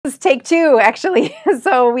This is take two, actually.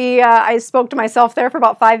 So I spoke to myself there for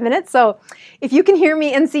about 5 minutes. So if you can hear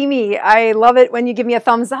me and see me, I love it when you give me a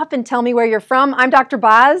thumbs up and tell me where you're from. I'm Dr.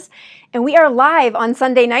 Boz, and we are live on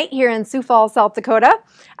Sunday night here in Sioux Falls, South Dakota.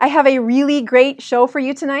 I have a really great show for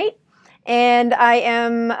you tonight, and I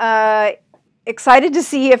am excited to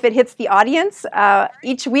see if it hits the audience.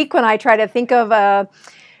 Each week when I try to think of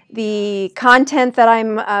the content that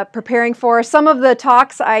I'm preparing for. Some of the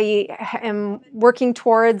talks I am working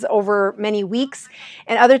towards over many weeks,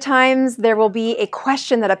 and other times there will be a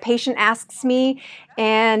question that a patient asks me,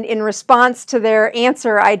 and in response to their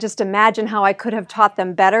answer, I just imagine how I could have taught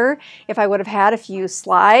them better if I would have had a few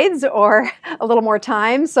slides or a little more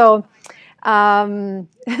time. So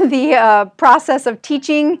the process of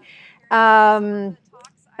teaching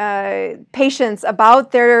patients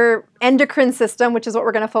about their endocrine system, which is what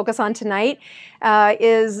we're going to focus on tonight,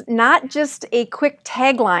 is not just a quick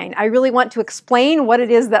tagline. I really want to explain what it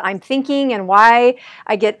is that I'm thinking and why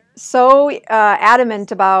I get so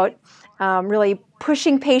adamant about really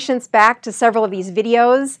pushing patients back to several of these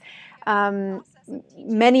videos.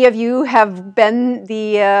 Many of you have been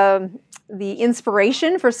the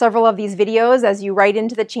inspiration for several of these videos as you write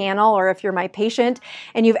into the channel, or if you're my patient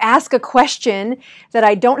and you've asked a question that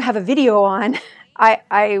I don't have a video on,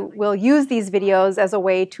 I will use these videos as a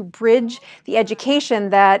way to bridge the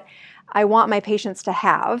education that I want my patients to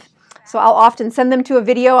have. So I'll often send them to a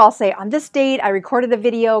video. I'll say, on this date, I recorded a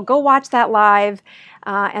video, go watch that live.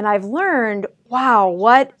 And I've learned, wow,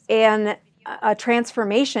 what a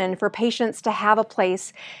transformation for patients to have a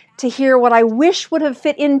place to hear what I wish would have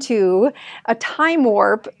fit into a time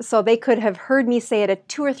warp so they could have heard me say it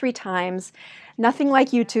 2 or 3 times. Nothing like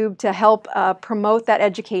YouTube to help promote that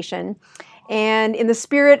education. And in the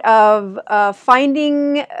spirit of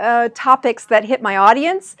finding topics that hit my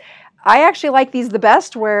audience, I actually like these the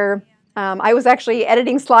best, where I was actually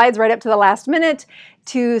editing slides right up to the last minute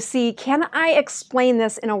to see, can I explain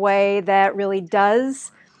this in a way that really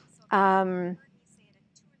does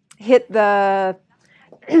hit the...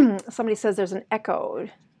 Somebody says there's an echo.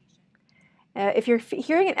 If you're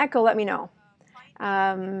hearing an echo, let me know.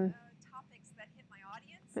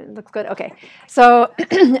 It looks good. Okay. So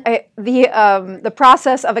the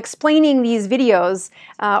process of explaining these videos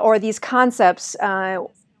or these concepts,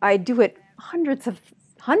 I do it hundreds of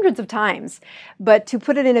times. But to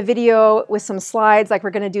put it in a video with some slides like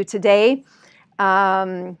we're going to do today,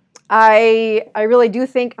 I really do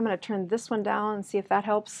think I'm going to turn this one down and see if that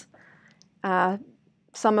helps.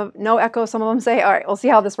 No echo, some of them say. All right, we'll see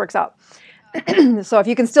how this works out. So if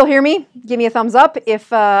you can still hear me, give me a thumbs up.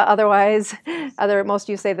 If otherwise, most of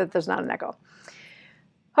you say that there's not an echo.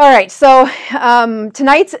 All right, so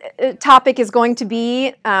tonight's topic is going to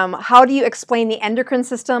be how do you explain the endocrine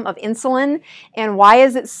system of insulin, and why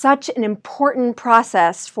is it such an important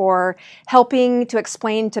process for helping to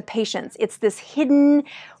explain to patients? It's this hidden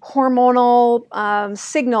hormonal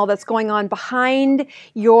signal that's going on behind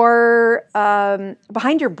your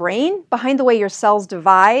brain, behind the way your cells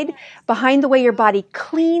divide, behind the way your body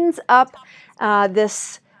cleans up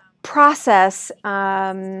this process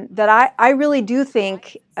that I really do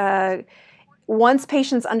think once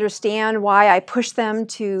patients understand why I push them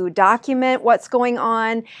to document what's going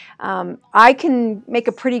on, I can make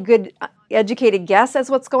a pretty good educated guess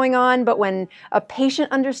as what's going on, but when a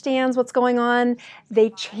patient understands what's going on,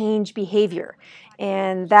 they change behavior.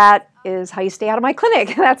 And that is how you stay out of my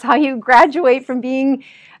clinic. That's how you graduate from being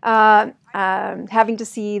having to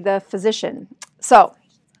see the physician. So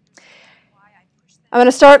I'm going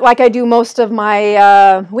to start like I do most of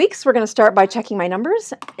my weeks. We're going to start by checking my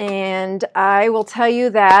numbers, and I will tell you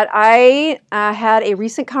that I had a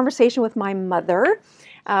recent conversation with my mother.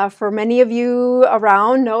 For many of you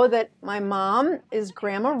around know that my mom is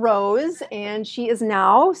Grandma Rose, and she is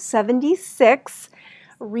now 76,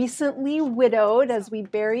 recently widowed, as we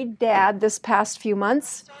buried Dad this past few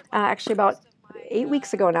months, actually about 8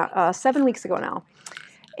 weeks ago now, 7 weeks ago now.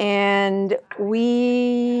 And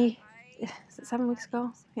is it 7 weeks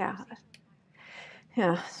ago? Yeah,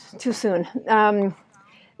 too soon.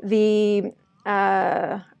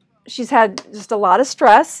 She's had just a lot of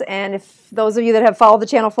stress, and if those of you that have followed the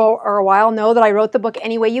channel for a while know that I wrote the book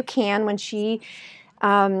Any Way You Can when she,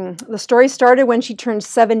 the story started when she turned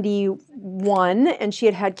 71, and she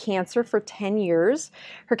had had cancer for 10 years.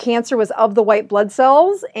 Her cancer was of the white blood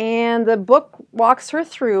cells, and the book walks you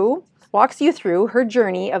through her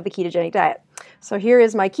journey of the ketogenic diet. So here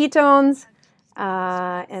is my ketones.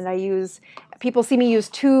 And people see me use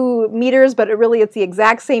 2 meters, but it's the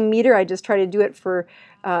exact same meter. I just try to do it for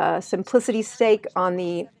simplicity stake on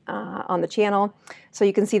the channel. So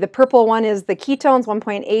you can see the purple one is the ketones,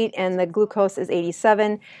 1.8, and the glucose is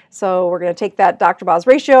 87. So we're going to take that Dr. Boz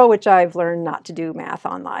ratio, which I've learned not to do math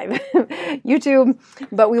on live YouTube,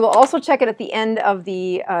 but we will also check it at the end of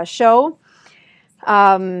the show.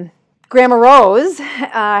 Grandma Rose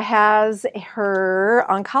has her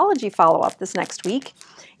oncology follow-up this next week,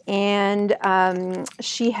 and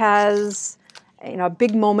she has a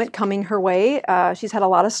big moment coming her way. She's had a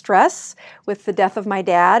lot of stress with the death of my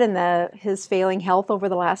dad, and his failing health over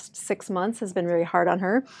the last 6 months has been very hard on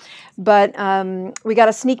her. But we got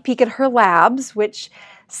a sneak peek at her labs, which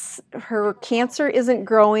her cancer isn't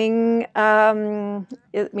growing.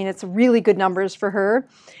 It's really good numbers for her,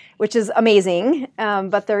 which is amazing.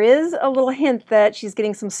 But there is a little hint that she's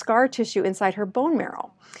getting some scar tissue inside her bone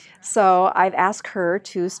marrow. So I've asked her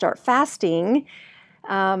to start fasting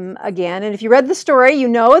again. And if you read the story, you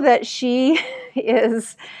know that she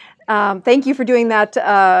is, thank you for doing that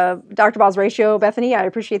Dr. Boz ratio, Bethany. I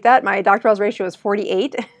appreciate that. My Dr. Boz ratio is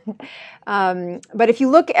 48. But if you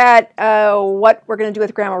look at what we're going to do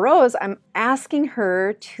with Grandma Rose, I'm asking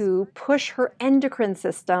her to push her endocrine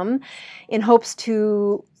system in hopes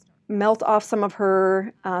to melt off some of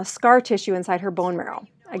her scar tissue inside her bone marrow.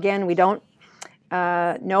 Again, we don't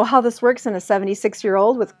know how this works in a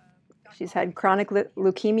 76-year-old with, she's had chronic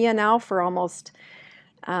leukemia now for almost,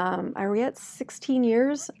 are we at 16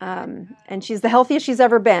 years? And she's the healthiest she's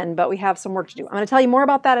ever been, but we have some work to do. I'm going to tell you more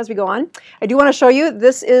about that as we go on. I do want to show you,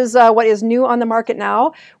 this is what is new on the market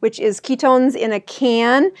now, which is ketones in a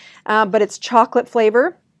can, but it's chocolate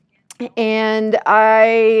flavor. And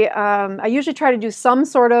I usually try to do some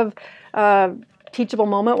sort of teachable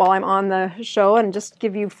moment while I'm on the show and just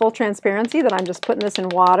give you full transparency that I'm just putting this in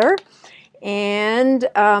water. And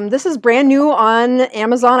this is brand new on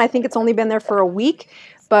Amazon. I think it's only been there for a week.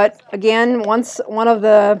 But again, one of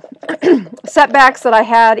the setbacks that I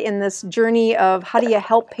had in this journey of how do you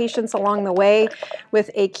help patients along the way with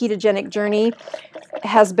a ketogenic journey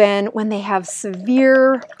has been when they have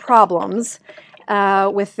severe problems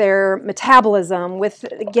with their metabolism, with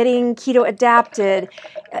getting keto adapted.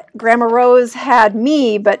 Grandma Rose had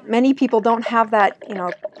me, but many people don't have that,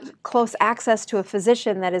 close access to a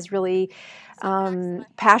physician that is really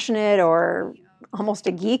passionate or almost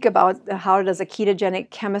a geek about how does a ketogenic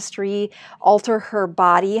chemistry alter her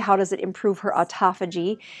body, how does it improve her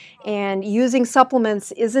autophagy. And using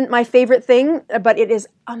supplements isn't my favorite thing, but it is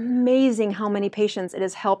amazing how many patients it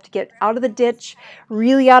has helped get out of the ditch,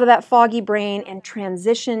 really out of that foggy brain, and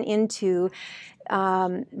transition into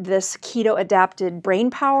this keto-adapted brain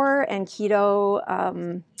power and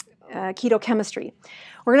keto chemistry.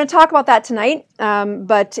 We're going to talk about that tonight,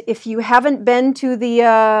 but if you haven't been to the,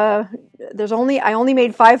 I only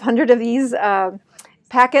made 500 of these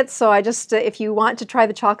packets, so I just, if you want to try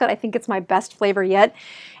the chocolate, I think it's my best flavor yet.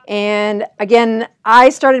 And again, I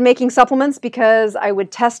started making supplements because I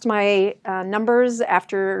would test my numbers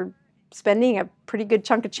after spending a pretty good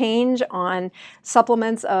chunk of change on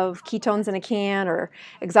supplements of ketones in a can or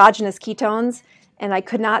exogenous ketones. And I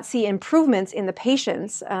could not see improvements in the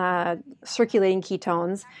patients circulating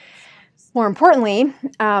ketones. More importantly,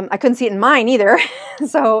 I couldn't see it in mine either.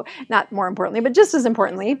 So not more importantly, but just as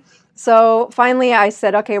importantly. So finally I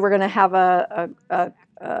said, okay, we're going to have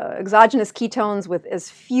exogenous ketones with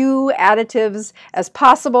as few additives as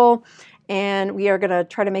possible. And we are going to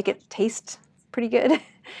try to make it taste pretty good.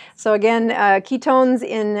 So again, ketones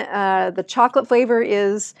in the chocolate flavor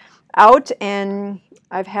is out, and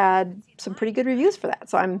I've had some pretty good reviews for that,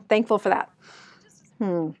 so I'm thankful for that.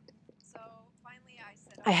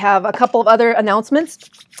 I have a couple of other announcements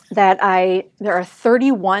that there are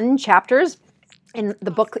 31 chapters in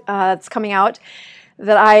the book that's coming out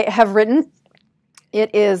that I have written.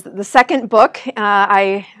 It is the second book.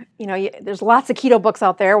 There's lots of keto books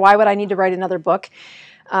out there. Why would I need to write another book?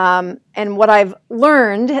 And what I've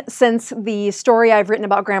learned since the story I've written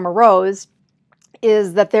about Grandma Rose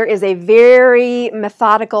is that there is a very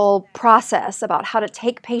methodical process about how to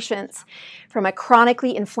take patients from a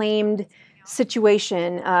chronically inflamed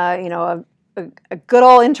situation, a good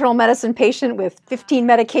old internal medicine patient with 15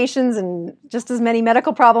 medications and just as many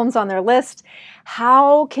medical problems on their list.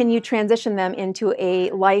 How can you transition them into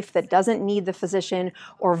a life that doesn't need the physician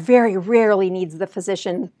or very rarely needs the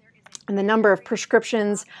physician? And the number of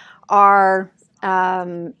prescriptions are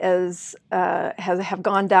have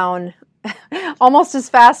gone down almost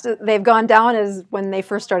as fast as they've gone down as when they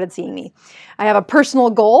first started seeing me. I have a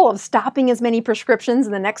personal goal of stopping as many prescriptions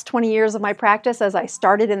in the next 20 years of my practice as I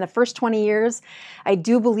started in the first 20 years. I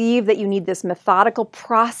do believe that you need this methodical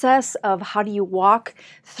process of how do you walk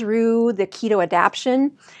through the keto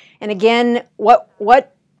adaptation. And again,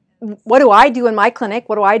 what what do I do in my clinic?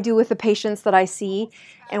 What do I do with the patients that I see?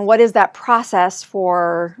 And what is that process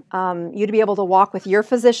for you to be able to walk with your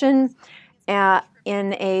physician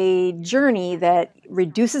in a journey that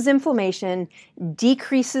reduces inflammation,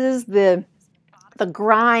 decreases the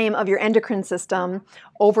grime of your endocrine system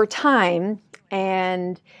over time,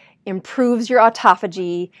 and improves your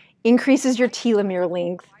autophagy, increases your telomere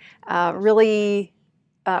length, really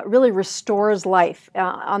restores life.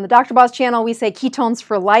 On the Dr. Boz channel, we say ketones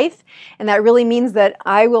for life, and that really means that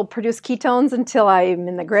I will produce ketones until I'm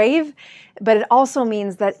in the grave, but it also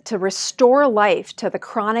means that to restore life to the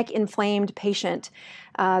chronic inflamed patient,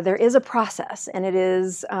 there is a process, and it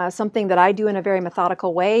is something that I do in a very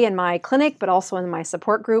methodical way in my clinic, but also in my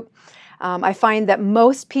support group. I find that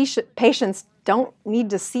most patients don't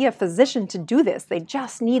need to see a physician to do this. They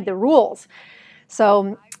just need the rules.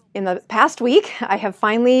 So in the past week, I have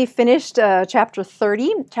finally finished chapter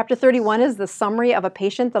 30. Chapter 31 is the summary of a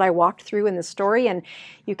patient that I walked through in the story, and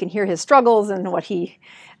you can hear his struggles and what he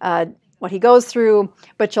goes through,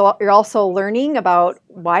 but you're also learning about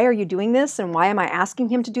why are you doing this and why am I asking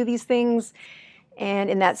him to do these things. And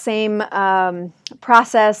in that same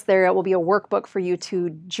process, there will be a workbook for you to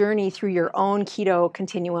journey through your own keto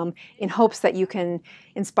continuum in hopes that you can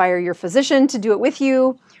inspire your physician to do it with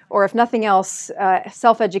you, or if nothing else,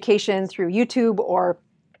 self-education through YouTube, or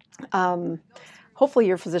hopefully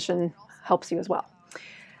your physician helps you as well.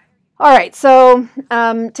 All right, so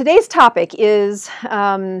today's topic is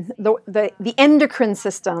the endocrine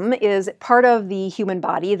system is part of the human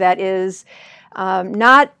body that is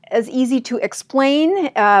not as easy to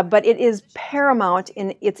explain, but it is paramount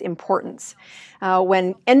in its importance.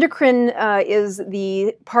 When endocrine is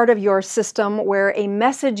the part of your system where a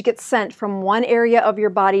message gets sent from one area of your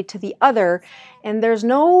body to the other, and there's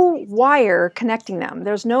no wire connecting them,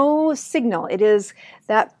 there's no signal. It is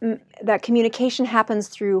that communication happens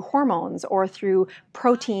through hormones or through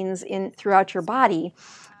proteins throughout your body.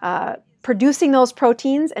 Producing those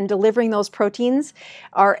proteins and delivering those proteins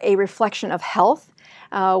are a reflection of health.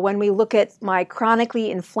 When we look at my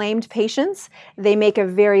chronically inflamed patients, they make a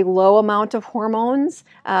very low amount of hormones.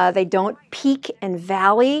 They don't peak and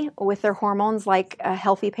valley with their hormones like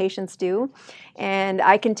healthy patients do. And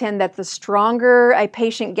I contend that the stronger a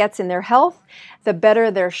patient gets in their health, the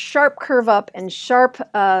better their sharp curve up and sharp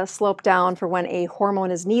slope down for when a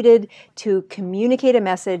hormone is needed to communicate a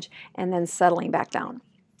message and then settling back down.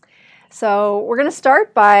 So we're going to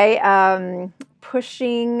start by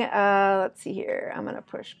pushing, let's see here, I'm going to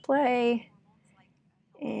push play,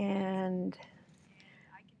 and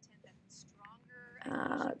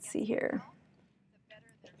let's see here.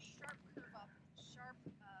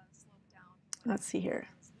 Let's see here.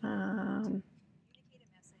 There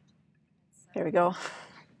we go.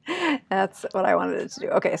 That's what I wanted it to do.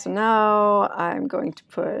 Okay, so now I'm going to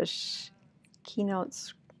push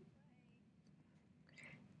keynotes.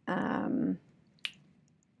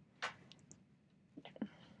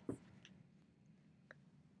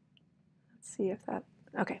 Let's see if that,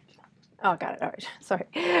 okay. Oh, got it. All right. Sorry.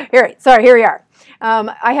 Here we are.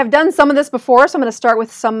 I have done some of this before, so I'm going to start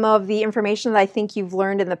with some of the information that I think you've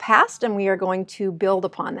learned in the past, and we are going to build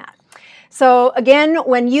upon that. So again,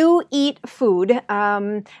 when you eat food,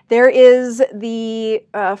 there is the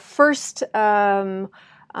first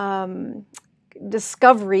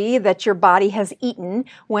discovery that your body has eaten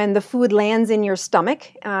when the food lands in your stomach.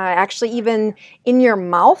 Actually, even in your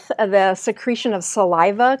mouth, the secretion of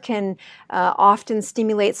saliva can often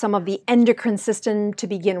stimulate some of the endocrine system to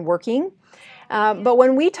begin working. But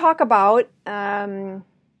when we talk about the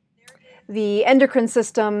endocrine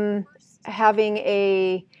system having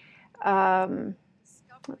a,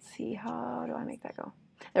 let's see, how do I make that go?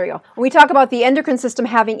 There we go. When we talk about the endocrine system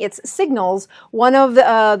having its signals, one of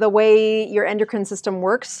the way your endocrine system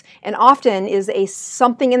works, and often is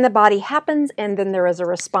something in the body happens and then there is a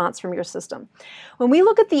response from your system. When we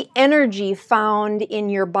look at the energy found in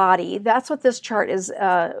your body, that's what this chart is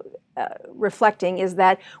reflecting, is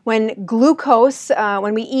that when glucose,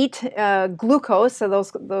 when we eat glucose, so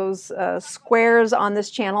those squares on this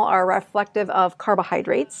channel are reflective of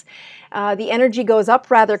carbohydrates. The energy goes up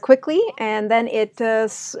rather quickly, and then it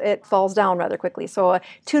falls down rather quickly. So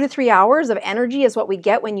 2 to 3 hours of energy is what we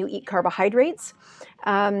get when you eat carbohydrates.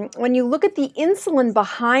 When you look at the insulin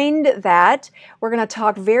behind that, we're going to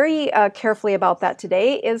talk very carefully about that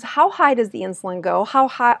today, is how high does the insulin go?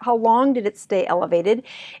 How long did it stay elevated?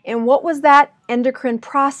 And what was that endocrine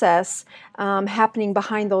process happening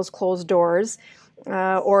behind those closed doors,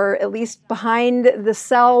 or at least behind the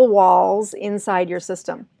cell walls inside your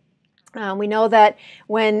system? We know that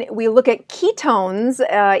when we look at ketones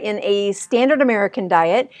in a standard American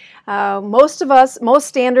diet, most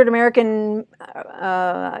standard American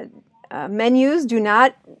menus do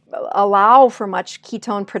not allow for much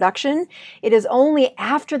ketone production. It is only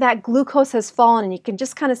after that glucose has fallen, and you can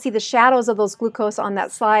just kind of see the shadows of those glucose on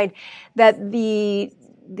that slide, that the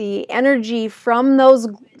energy from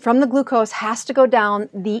the glucose has to go down,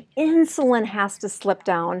 the insulin has to slip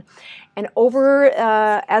down, and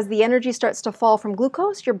as the energy starts to fall from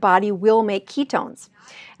glucose, your body will make ketones.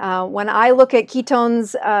 When I look at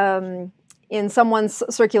ketones in someone's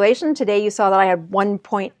circulation, today you saw that I had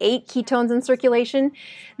 1.8 ketones in circulation.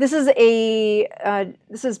 This is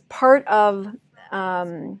part of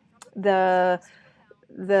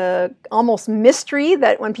the almost mystery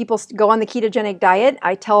that when people go on the ketogenic diet,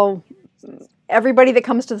 I tell everybody that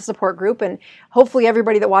comes to the support group, and hopefully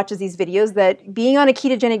everybody that watches these videos, that being on a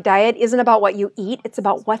ketogenic diet isn't about what you eat, it's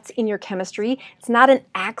about what's in your chemistry. It's not an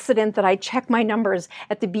accident that I check my numbers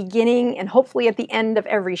at the beginning and hopefully at the end of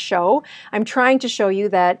every show. I'm trying to show you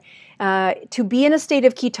that to be in a state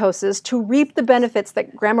of ketosis, to reap the benefits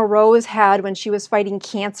that Grandma Rose had when she was fighting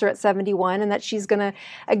cancer at 71, and that she's going to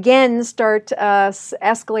again start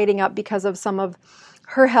escalating up because of some of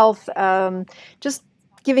her health, just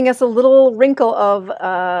giving us a little wrinkle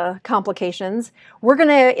of complications. We're going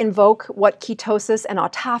to invoke what ketosis and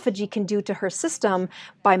autophagy can do to her system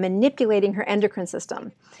by manipulating her endocrine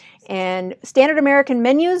system. And standard American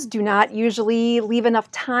menus do not usually leave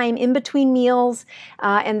enough time in between meals,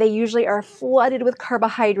 and they usually are flooded with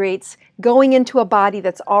carbohydrates going into a body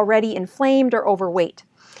that's already inflamed or overweight.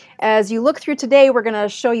 As you look through today, we're going to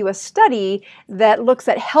show you a study that looks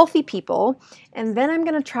at healthy people, and then I'm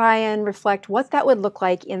going to try and reflect what that would look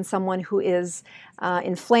like in someone who is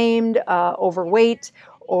inflamed, overweight,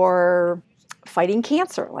 or fighting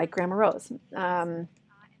cancer, like Grandma Rose.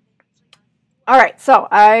 All right, so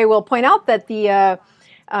I will point out that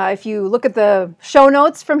if you look at the show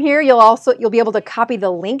notes from here, you'll be able to copy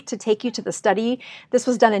the link to take you to the study. This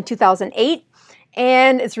was done in 2008.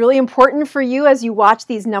 And it's really important for you as you watch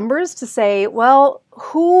these numbers to say, well,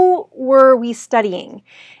 who were we studying?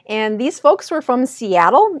 And these folks were from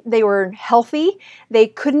Seattle. They were healthy. They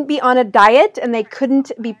couldn't be on a diet, and they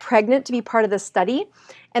couldn't be pregnant to be part of the study.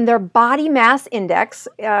 And their body mass index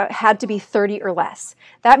had to be 30 or less.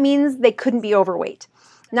 That means they couldn't be overweight.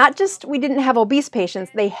 Not just we didn't have obese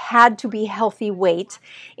patients, they had to be healthy weight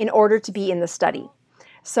in order to be in the study.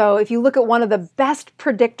 So if you look at one of the best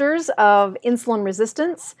predictors of insulin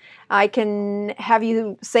resistance, I can have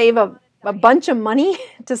you save a bunch of money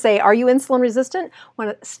to say, are you insulin resistant?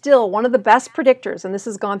 Still one of the best predictors, and this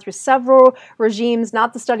has gone through several regimes,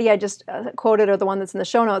 not the study I just quoted or the one that's in the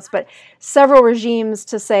show notes, but several regimes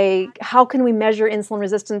to say, how can we measure insulin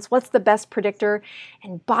resistance? What's the best predictor?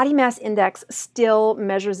 And body mass index still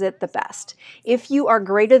measures it the best. If you are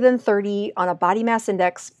greater than 30 on a body mass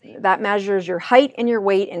index, that measures your height and your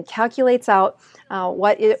weight and calculates out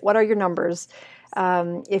what are your numbers.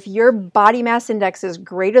 If your body mass index is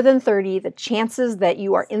greater than 30, the chances that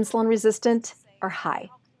you are insulin resistant are high.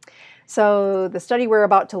 So the study we're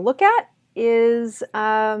about to look at is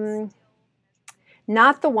not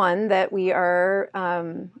the one that we are,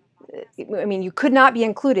 you could not be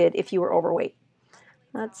included if you were overweight.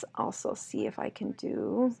 Let's also see if I can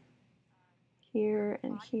do here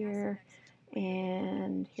and here,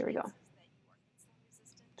 and here we go.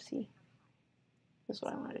 See, this is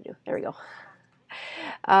what I want to do. There we go.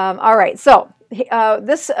 All right, so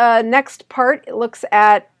this next part looks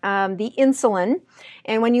at the insulin,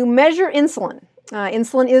 and when you measure insulin,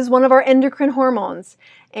 insulin is one of our endocrine hormones,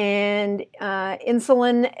 and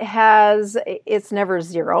insulin it's never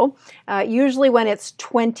zero. Usually when it's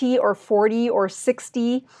 20 or 40 or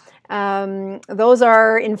 60, those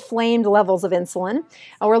are inflamed levels of insulin.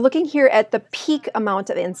 We're looking here at the peak amount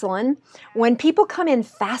of insulin. When people come in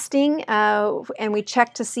fasting and we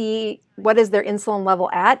check to see what is their insulin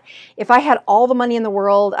level at, if I had all the money in the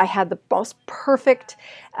world, I had the most perfect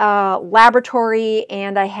laboratory,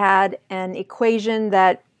 and I had an equation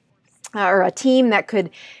that or a team that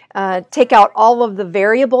could take out all of the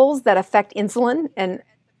variables that affect insulin, and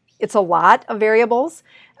it's a lot of variables.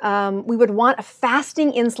 We would want a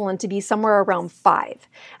fasting insulin to be somewhere around 5.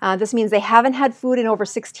 This means they haven't had food in over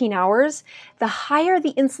 16 hours. The higher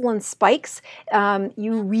the insulin spikes,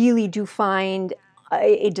 you really do find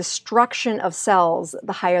a destruction of cells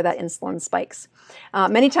the higher that insulin spikes.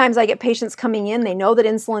 Many times I get patients coming in, they know that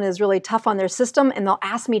insulin is really tough on their system, and they'll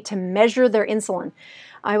ask me to measure their insulin.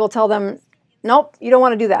 I will tell them, nope, you don't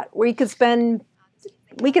want to do that. We could spend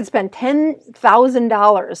we could spend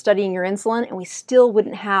 $10,000 studying your insulin, and we still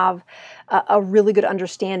wouldn't have a really good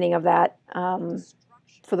understanding of that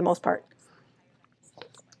for the most part.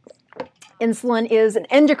 Insulin is an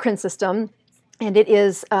endocrine system, and it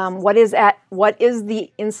is what is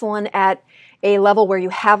the insulin at a level where you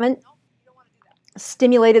haven't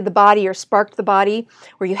stimulated the body or sparked the body,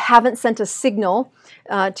 where you haven't sent a signal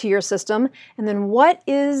to your system, and then what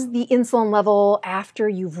is the insulin level after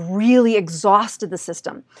you've really exhausted the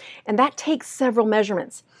system. And that takes several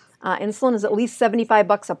measurements. Insulin is at least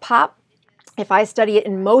 $75 a pop. If I study it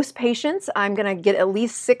in most patients, I'm going to get at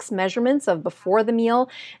least 6 measurements of before the meal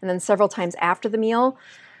and then several times after the meal.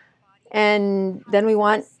 And then we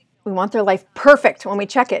want their life perfect when we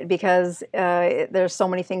check it, because there's so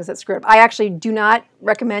many things that screw up. I actually do not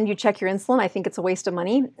recommend you check your insulin. I think it's a waste of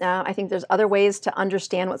money. I think there's other ways to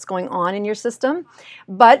understand what's going on in your system.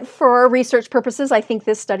 But for research purposes, I think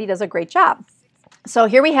this study does a great job. So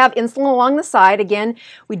here we have insulin along the side. Again,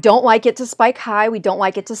 we don't like it to spike high. We don't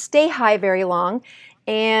like it to stay high very long.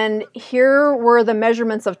 And here were the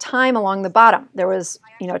measurements of time along the bottom. There was,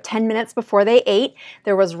 10 minutes before they ate.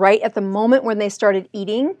 There was right at the moment when they started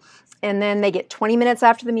eating. And then they get 20 minutes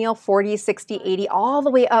after the meal, 40, 60, 80, all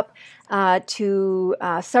the way up to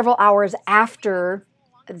several hours after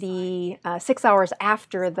 6 hours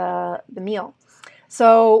after the meal.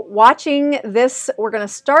 So watching this, we're going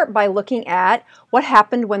to start by looking at what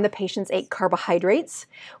happened when the patients ate carbohydrates,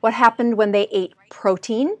 what happened when they ate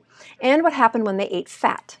protein, and what happened when they ate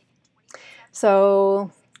fat. So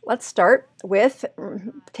let's start with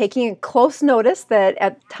taking a close notice that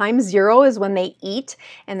at time 0 is when they eat,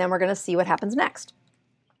 and then we're going to see what happens next.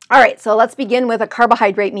 All right, so let's begin with a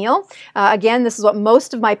carbohydrate meal. Again, this is what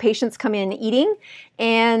most of my patients come in eating,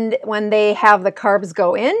 and when they have the carbs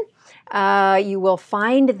go in, you will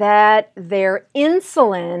find that their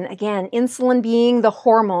insulin, again, insulin being the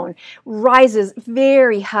hormone, rises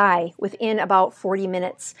very high within about 40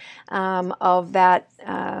 minutes of that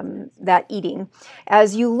eating.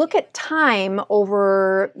 As you look at time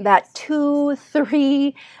over that 2,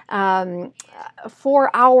 3, 4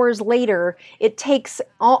 hours later, it takes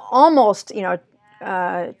almost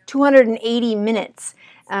 280 minutes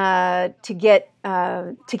to get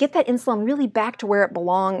that insulin really back to where it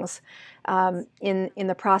belongs in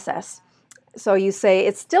the process. So you say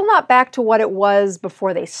it's still not back to what it was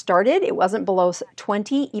before they started. It wasn't below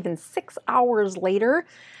 20, even 6 hours later.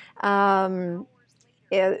 You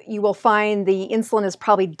will find the insulin is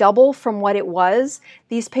probably double from what it was.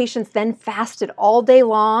 These patients then fasted all day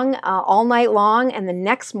long, all night long, and the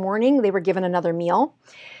next morning they were given another meal.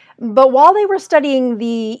 But while they were studying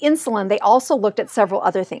the insulin, they also looked at several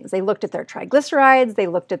other things. They looked at their triglycerides, they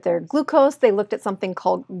looked at their glucose, they looked at something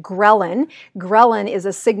called ghrelin. Ghrelin is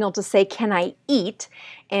a signal to say, can I eat?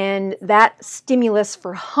 And that stimulus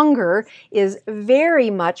for hunger is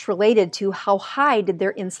very much related to how high did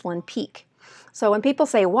their insulin peak. So when people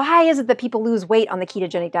say, why is it that people lose weight on the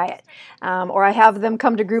ketogenic diet? Or I have them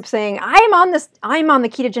come to group saying, I'm on the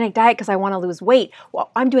ketogenic diet because I want to lose weight.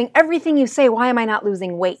 Well, I'm doing everything you say. Why am I not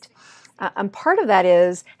losing weight? And part of that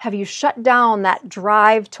is, have you shut down that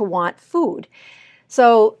drive to want food?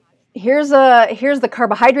 So here's the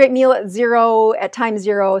carbohydrate meal at time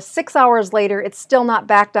 0. 6 hours later, it's still not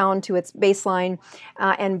back down to its baseline.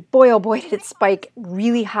 And boy, oh boy, did it spike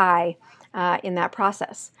really high in that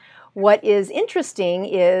process. What is interesting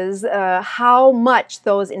is how much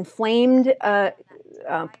those inflamed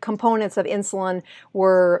components of insulin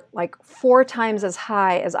were like 4 times as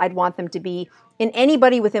high as I'd want them to be in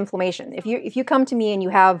anybody with inflammation. If you come to me and you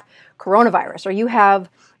have coronavirus or you have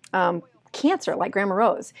cancer like Grandma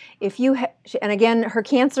Rose, and again, her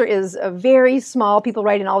cancer is a very small. People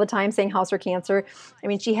write in all the time saying how's her cancer. I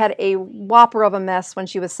mean, she had a whopper of a mess when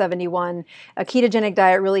she was 71. A ketogenic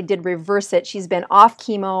diet really did reverse it. She's been off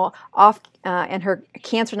chemo, and her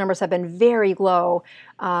cancer numbers have been very low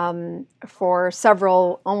for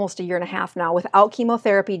almost a year and a half now, without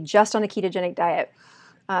chemotherapy, just on a ketogenic diet.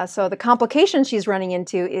 So the complication she's running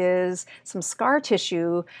into is some scar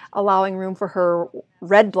tissue, allowing room for her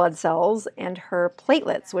red blood cells and her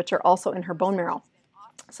platelets, which are also in her bone marrow.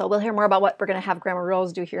 So we'll hear more about what we're going to have Grandma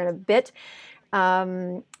Rose do here in a bit.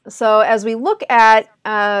 So as we look at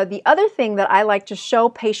the other thing that I like to show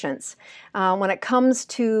patients when it comes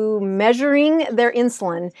to measuring their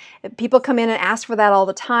insulin, people come in and ask for that all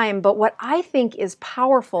the time, but what I think is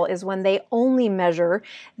powerful is when they only measure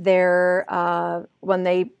when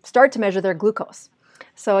they start to measure their glucose.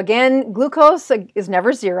 So again, glucose is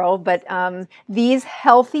never 0, but these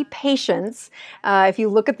healthy patients, if you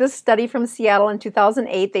look at this study from Seattle in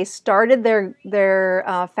 2008, they started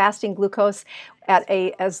their fasting glucose at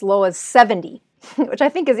as low as 70. which I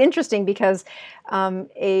think is interesting because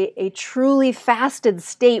a truly fasted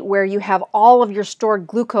state where you have all of your stored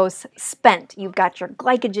glucose spent, you've got your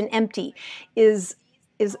glycogen empty, is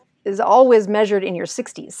always measured in your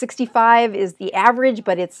 60s. 65 is the average,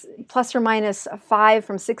 but it's plus or minus 5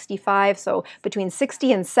 from 65. So between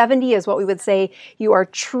 60 and 70 is what we would say you are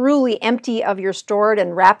truly empty of your stored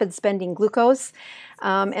and rapid spending glucose.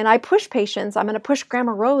 And I push patients, I'm going to push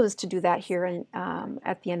Grandma Rose to do that here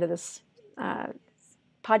at the end of this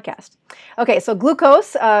podcast. Okay, so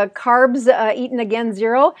glucose, carbs eaten again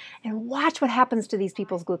 0, and watch what happens to these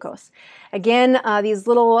people's glucose. Again, these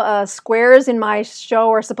little squares in my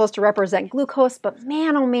show are supposed to represent glucose, but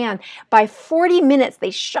man, oh man, by 40 minutes,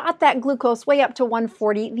 they shot that glucose way up to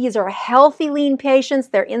 140. These are healthy, lean patients.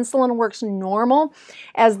 Their insulin works normal.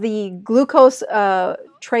 As the glucose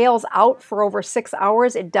trails out for over 6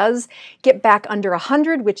 hours, it does get back under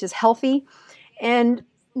 100, which is healthy. And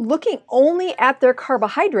looking only at their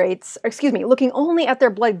carbohydrates, looking only at their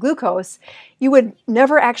blood glucose, you would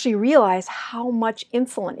never actually realize how much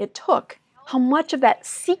insulin it took, how much of that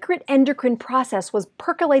secret endocrine process was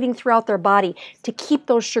percolating throughout their body to keep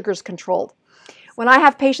those sugars controlled. When I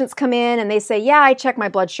have patients come in and they say, yeah, I checked my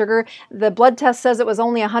blood sugar, the blood test says it was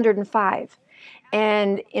only 105.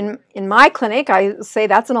 And in my clinic, I say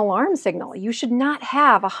that's an alarm signal. You should not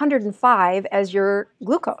have 105 as your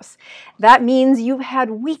glucose. That means you've had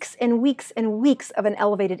weeks and weeks and weeks of an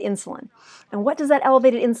elevated insulin. And what does that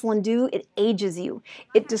elevated insulin do? It ages you.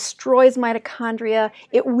 It destroys mitochondria.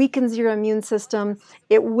 It weakens your immune system.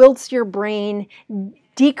 It wilts your brain,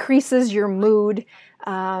 decreases your mood,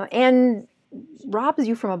 and robs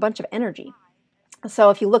you from a bunch of energy.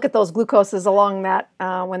 So if you look at those glucoses along that,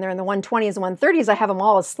 when they're in the 120s and 130s, I have them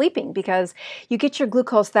all as sleeping because you get your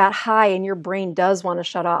glucose that high and your brain does want to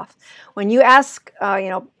shut off. When you ask,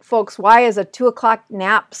 folks, why is a 2 o'clock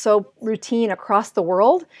nap so routine across the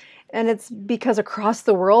world? And it's because across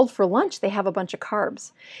the world for lunch, they have a bunch of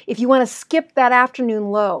carbs. If you want to skip that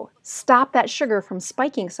afternoon low, stop that sugar from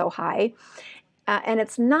spiking so high, and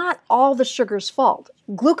it's not all the sugar's fault.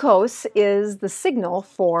 Glucose is the signal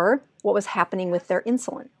for what was happening with their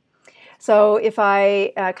insulin. So if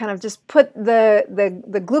I kind of just put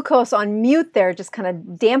the glucose on mute there, just kind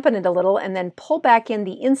of dampen it a little and then pull back in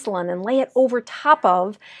the insulin and lay it over top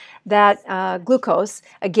of that glucose.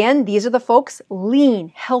 Again, these are the folks,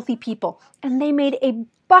 lean, healthy people. And they made a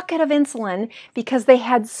bucket of insulin because they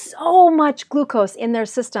had so much glucose in their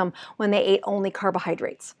system when they ate only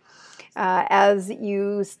carbohydrates. As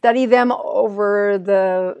you study them over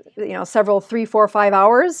the several 3, 4, 5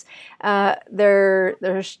 hours, their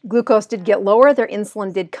glucose did get lower, their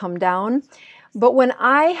insulin did come down. But when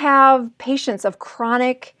I have patients of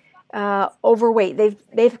chronic overweight,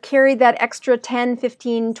 they've carried that extra 10,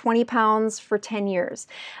 15, 20 pounds for 10 years.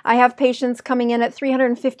 I have patients coming in at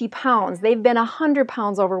 350 pounds. They've been 100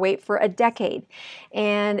 pounds overweight for a decade.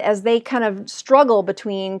 And as they kind of struggle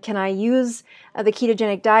between, can I use the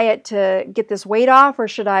ketogenic diet to get this weight off, or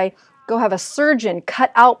should I go have a surgeon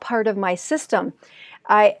cut out part of my system?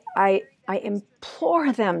 I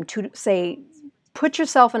implore them to say, put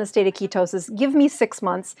yourself in a state of ketosis. Give me 6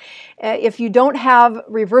 months. If you don't have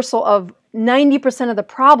reversal of 90% of the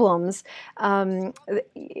problems, I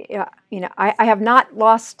have not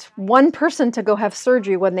lost one person to go have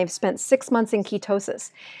surgery when they've spent 6 months in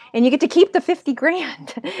ketosis. And you get to keep the 50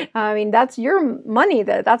 grand. I mean, that's your money.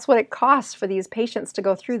 That's what it costs for these patients to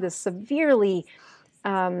go through this severely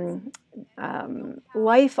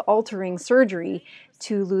life-altering surgery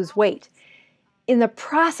to lose weight. In the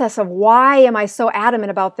process of why am I so adamant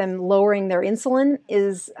about them lowering their insulin,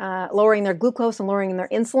 lowering their glucose and lowering their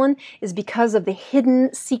insulin, is because of the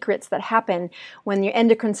hidden secrets that happen when your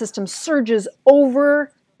endocrine system surges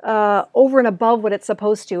over and above what it's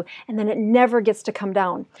supposed to, and then it never gets to come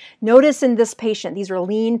down. Notice in this patient, these are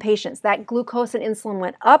lean patients, that glucose and insulin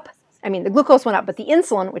went up. I mean, the glucose went up, but the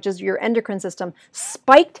insulin, which is your endocrine system,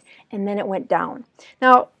 spiked, and then it went down.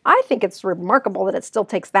 Now, I think it's remarkable that it still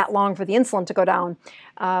takes that long for the insulin to go down,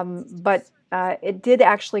 but it did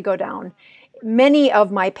actually go down. Many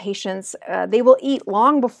of my patients, they will eat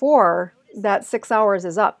long before that 6 hours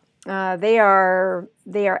is up. They are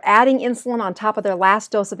adding insulin on top of their last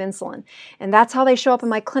dose of insulin. And that's how they show up in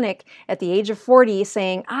my clinic at the age of 40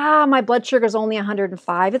 saying, my blood sugar is only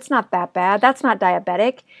 105. It's not that bad. That's not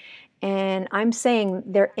diabetic. And I'm saying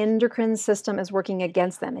their endocrine system is working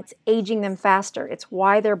against them. It's aging them faster. It's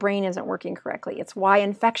why their brain isn't working correctly. It's why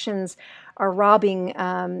infections are robbing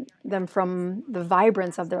them from the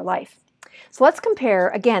vibrance of their life. So let's compare,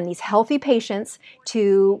 again, these healthy patients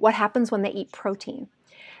to what happens when they eat protein.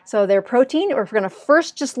 So their protein, or if we're going to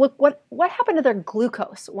first just look what happened to their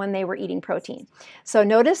glucose when they were eating protein. So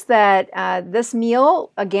notice that this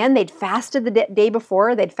meal, again, they'd fasted the day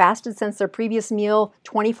before. They'd fasted since their previous meal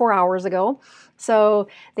 24 hours ago. So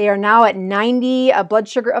they are now at 90, a blood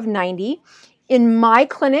sugar of 90. In my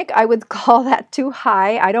clinic, I would call that too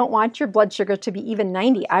high. I don't want your blood sugar to be even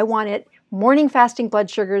 90. I want it morning fasting blood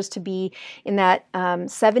sugars to be in that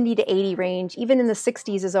 70 to 80 range. Even in the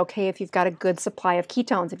 60s is okay if you've got a good supply of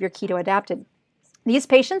ketones, if you're keto adapted. These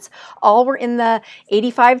patients all were in the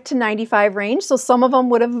 85 to 95 range, so some of them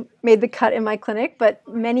would have made the cut in my clinic, but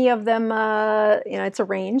many of them, it's a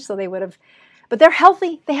range, so they would have. But they're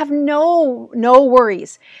healthy. They have no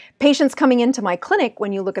worries. Patients coming into my clinic,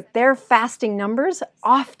 when you look at their fasting numbers,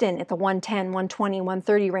 often at the 110, 120,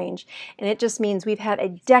 130 range. And it just means we've had a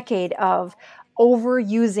decade of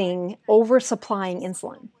overusing, oversupplying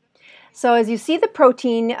insulin. So as you see the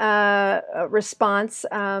protein response,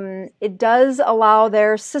 it does allow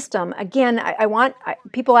their system. Again,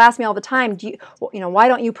 people ask me all the time, why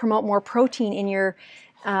don't you promote more protein in your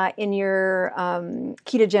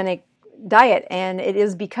ketogenic diet? And it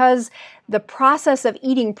is because the process of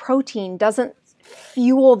eating protein doesn't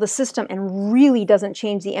fuel the system and really doesn't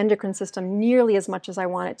change the endocrine system nearly as much as I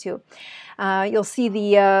want it to. You'll see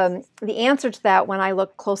the answer to that when I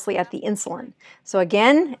look closely at the insulin. So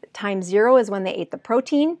again, time 0 is when they ate the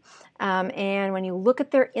protein, and when you look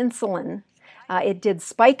at their insulin, it did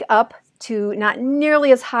spike up to not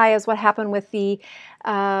nearly as high as what happened with the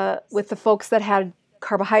folks that had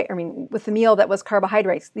with the meal that was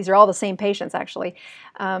carbohydrates. These are all the same patients, actually.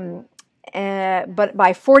 But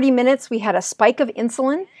by 40 minutes, we had a spike of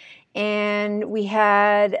insulin, and we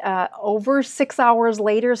had over 6 hours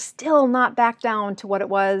later, still not back down to what it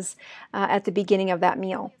was at the beginning of that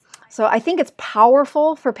meal. So I think it's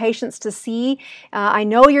powerful for patients to see. I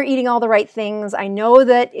know you're eating all the right things. I know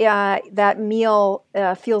that that meal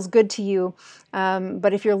feels good to you.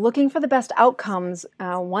 But if you're looking for the best outcomes,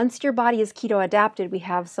 once your body is keto adapted, we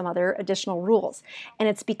have some other additional rules. And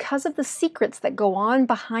it's because of the secrets that go on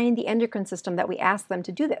behind the endocrine system that we ask them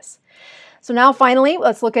to do this. So now finally,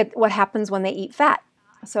 let's look at what happens when they eat fat.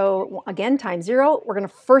 So again, time 0, we're going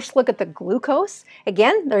to first look at the glucose.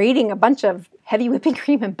 Again, they're eating a bunch of heavy whipping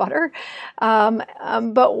cream and butter.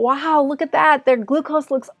 But wow, look at that. Their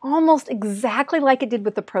glucose looks almost exactly like it did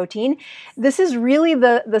with the protein. This is really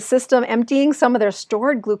the system emptying some of their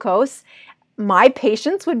stored glucose. My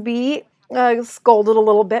patients would be scolded a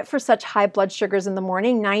little bit for such high blood sugars in the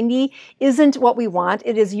morning. 90 isn't what we want.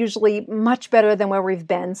 It is usually much better than where we've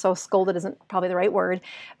been, so scolded isn't probably the right word.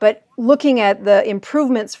 But looking at the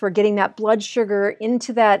improvements for getting that blood sugar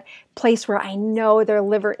into that place where I know their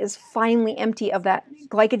liver is finally empty of that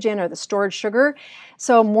glycogen or the stored sugar.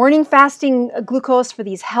 So morning fasting glucose for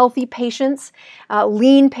these healthy patients,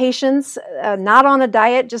 lean patients, not on a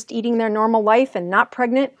diet, just eating their normal life and not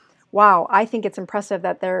pregnant. Wow, I think it's impressive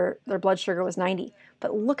that their blood sugar was 90.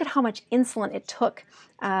 But look at how much insulin it took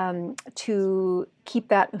to keep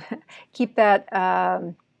that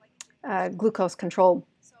glucose controlled.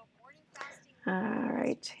 All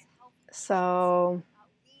right, so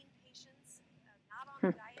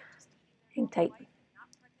hang tight.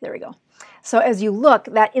 There we go. So as you look,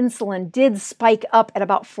 that insulin did spike up at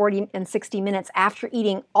about 40 and 60 minutes after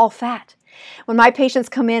eating all fat. When my patients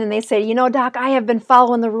come in and they say, you know, doc, I have been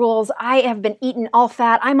following the rules. I have been eating all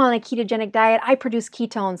fat. I'm on a ketogenic diet. I produce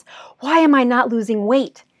ketones. Why am I not losing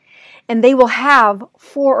weight? And they will have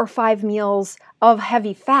 4 or 5 meals of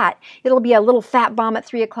heavy fat. It'll be a little fat bomb at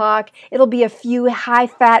 3 o'clock. It'll be a few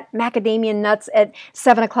high-fat macadamia nuts at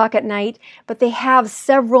 7 o'clock at night. But they have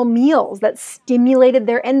several meals that stimulated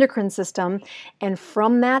their endocrine system. And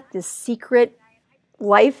from that, this secret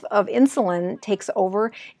life of insulin takes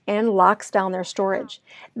over and locks down their storage.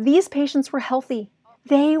 These patients were healthy.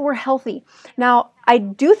 They were healthy. Now, I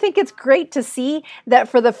do think it's great to see that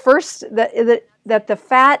for the first, that the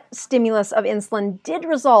fat stimulus of insulin did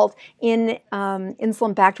result in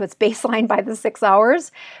insulin back to its baseline by the 6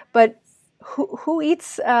 hours. But who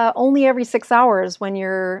eats only every 6 hours when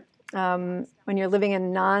you're living a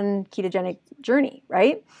non-ketogenic journey,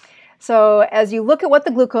 right? So as you look at what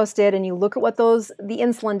the glucose did and you look at what the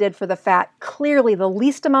insulin did for the fat, clearly the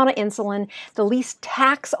least amount of insulin, the least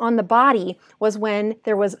tax on the body was when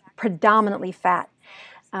there was predominantly fat.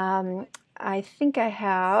 I think I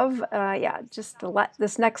have,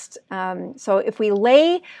 this next, so if we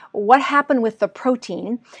lay what happened with the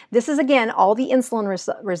protein, this is again all the insulin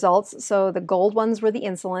results, so the gold ones were the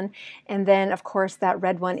insulin, and then of course that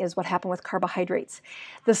red one is what happened with carbohydrates.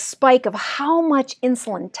 The spike of how much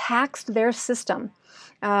insulin taxed their system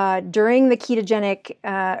during the ketogenic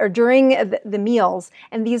or during the meals,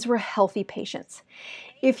 and these were healthy patients.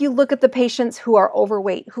 If you look at the patients who are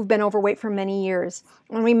overweight, who've been overweight for many years,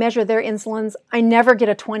 when we measure their insulins, I never get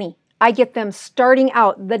a 20. I get them starting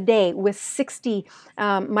out the day with 60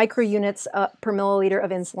 microunits per milliliter of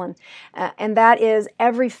insulin. And that is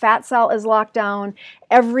every fat cell is locked down,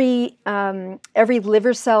 every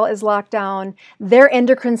liver cell is locked down. Their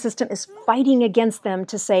endocrine system is fighting against them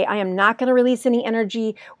to say, I am not going to release any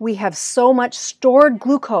energy. We have so much stored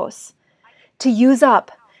glucose to use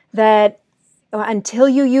up that until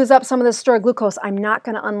you use up some of the stored glucose, I'm not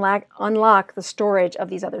going to unlock the storage of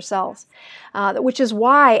these other cells, which is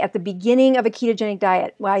why at the beginning of a ketogenic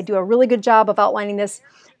diet, I do a really good job of outlining this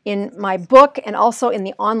in my book and also in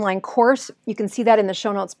the online course. You can see that in the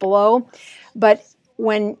show notes below. But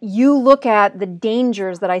when you look at the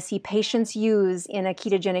dangers that I see patients use in a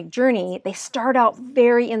ketogenic journey, they start out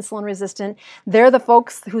very insulin resistant. They're the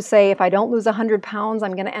folks who say, if I don't lose 100 pounds,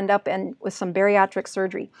 I'm going to end up with some bariatric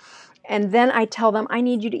surgery. And then I tell them, I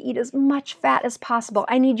need you to eat as much fat as possible.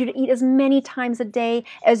 I need you to eat as many times a day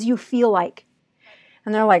as you feel like.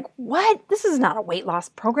 And they're like, what? This is not a weight loss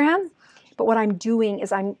program. But what I'm doing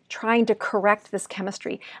is I'm trying to correct this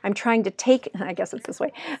chemistry. I'm trying to take, I guess it's this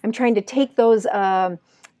way, I'm trying to take those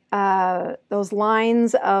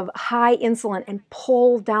lines of high insulin and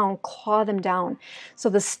pull down, claw them down. So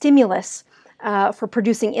the stimulus for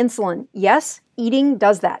producing insulin, yes, eating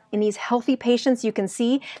does that. In these healthy patients, you can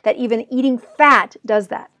see that even eating fat does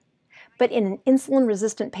that. But in an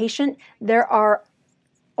insulin-resistant patient, there are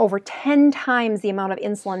over 10 times the amount of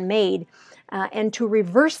insulin made. And to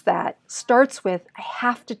reverse that starts with, I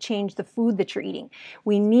have to change the food that you're eating.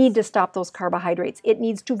 We need to stop those carbohydrates. It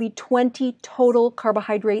needs to be 20 total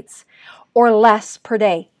carbohydrates or less per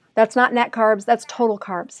day. That's not net carbs, that's total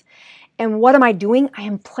carbs. And what am I doing? I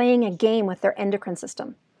am playing a game with their endocrine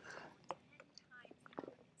system.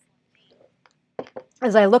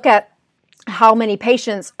 As I look at how many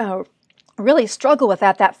patients really struggle with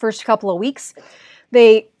that first couple of weeks,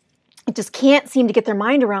 they just can't seem to get their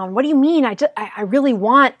mind around, what do you mean? I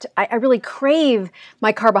really crave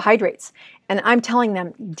my carbohydrates. And I'm telling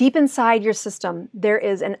them, deep inside your system, there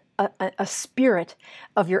is a spirit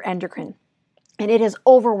of your endocrine. And it is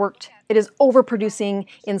overworked, it is overproducing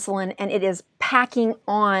insulin, and it is packing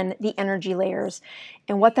on the energy layers.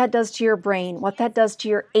 And what that does to your brain, what that does to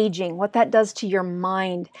your aging, what that does to your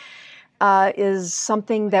mind is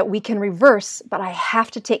something that we can reverse, but I have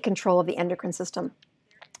to take control of the endocrine system.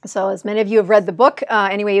 So as many of you have read the book,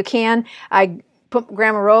 any way you can, I put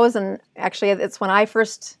Grandma Rose, and actually it's when I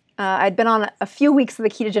first, I'd been on a few weeks of the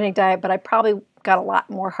ketogenic diet, but I probably got a lot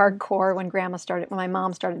more hardcore when my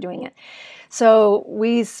mom started doing it. So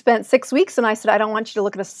we spent 6 weeks, and I said, I don't want you to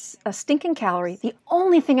look at a stinking calorie. The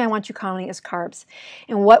only thing I want you counting is carbs.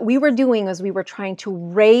 And what we were doing was we were trying to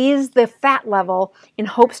raise the fat level in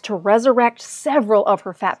hopes to resurrect several of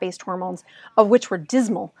her fat-based hormones, of which were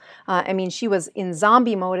dismal. I mean, she was in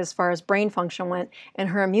zombie mode as far as brain function went, and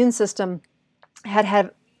her immune system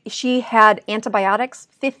she had antibiotics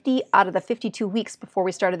 50 out of the 52 weeks before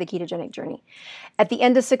we started the ketogenic journey. At the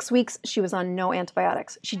end of 6 weeks, she was on no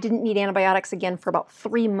antibiotics. She didn't need antibiotics again for about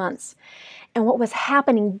 3 months. And what was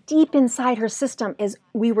happening deep inside her system is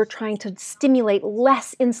we were trying to stimulate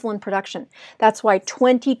less insulin production. That's why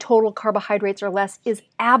 20 total carbohydrates or less is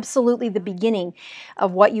absolutely the beginning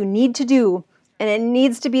of what you need to do, and it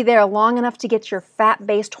needs to be there long enough to get your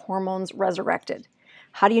fat-based hormones resurrected.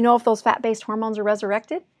 How do you know if those fat-based hormones are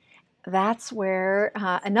resurrected? That's where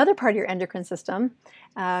another part of your endocrine system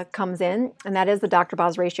comes in, and that is the Dr.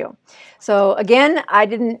 Boz ratio. So again, I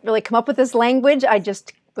didn't really come up with this language. I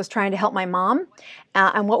just was trying to help my mom.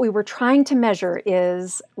 And what we were trying to measure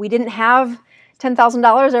is, we didn't have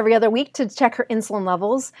 $10,000 every other week to check her insulin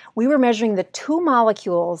levels. We were measuring the two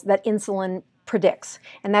molecules that insulin predicts,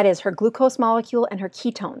 and that is her glucose molecule and her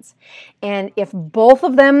ketones. And if both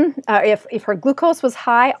of them, if her glucose was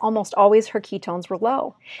high, almost always her ketones were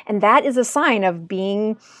low. And that is a sign of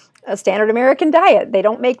being a standard American diet. They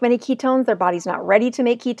don't make many ketones, their body's not ready to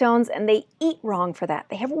make ketones, and they eat wrong for that.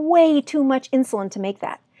 They have way too much insulin to make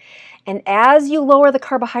that. And as you lower the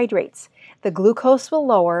carbohydrates, the glucose will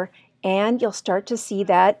lower, and you'll start to see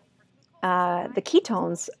that the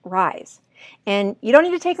ketones rise. And you don't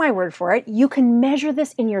need to take my word for it. You can measure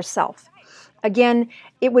this in yourself. Again,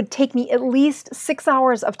 it would take me at least 6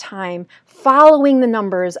 hours of time following the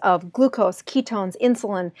numbers of glucose, ketones,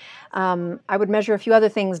 insulin. I would measure a few other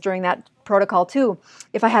things during that protocol too.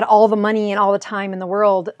 If I had all the money and all the time in the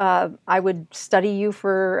world, I would study you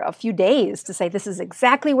for a few days to say this is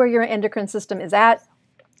exactly where your endocrine system is at.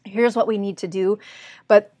 Here's what we need to do.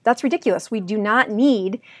 But that's ridiculous. We do not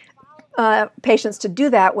need patients to do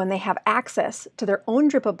that when they have access to their own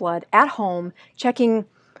drip of blood at home, checking.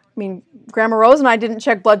 I mean, Grandma Rose and I didn't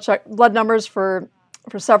check blood numbers for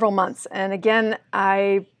several months. And again,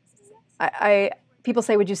 people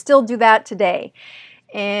say, would you still do that today?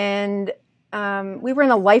 And we were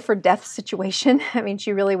in a life or death situation. I mean,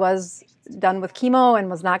 she really was done with chemo and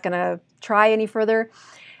was not going to try any further.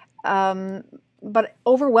 But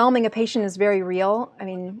overwhelming a patient is very real. I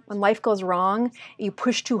mean, when life goes wrong, you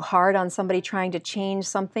push too hard on somebody trying to change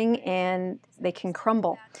something and they can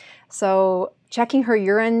crumble. So checking her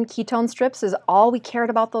urine ketone strips is all we cared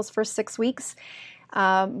about those first 6 weeks.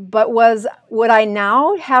 But would I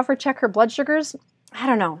now have her check her blood sugars? I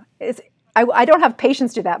don't know. I don't have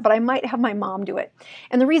patients do that, but I might have my mom do it.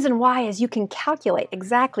 And the reason why is you can calculate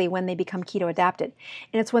exactly when they become keto adapted.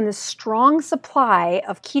 And it's when this strong supply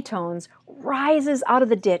of ketones rises out of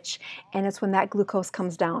the ditch, and it's when that glucose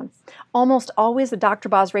comes down. Almost always the Dr.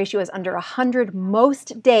 Boz ratio is under 100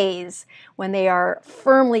 most days when they are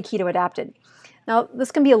firmly keto adapted. Now,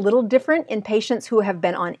 this can be a little different in patients who have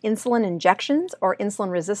been on insulin injections or insulin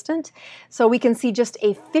resistant. So we can see just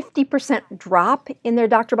a 50% drop in their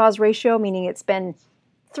Dr. Boz ratio, meaning it's been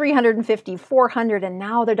 350, 400, and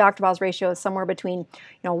now their Dr. Boz ratio is somewhere between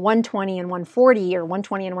 120 and 140 or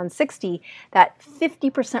 120 and 160. That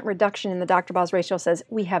 50% reduction in the Dr. Boz ratio says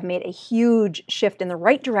we have made a huge shift in the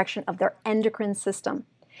right direction of their endocrine system.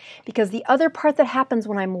 Because the other part that happens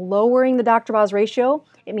when I'm lowering the Dr. Boz ratio,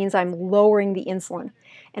 it means I'm lowering the insulin.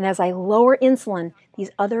 And as I lower insulin, these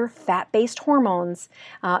other fat-based hormones,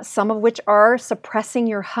 some of which are suppressing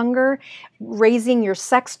your hunger, raising your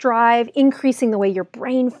sex drive, increasing the way your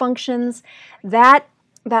brain functions, that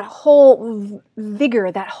whole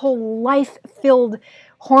vigor, that whole life-filled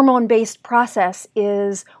hormone-based process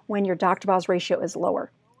is when your Dr. Boz ratio is lower.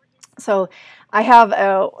 So I have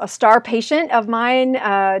a star patient of mine,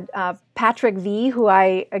 Patrick V., who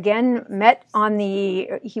I, again, met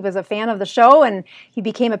he was a fan of the show, and he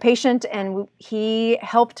became a patient, and he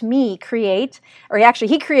helped me create, or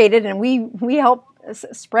he created, and we helped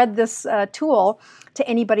spread this tool to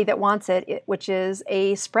anybody that wants it, which is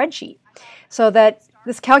a spreadsheet. So that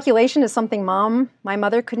this calculation is something my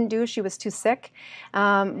mother couldn't do. She was too sick.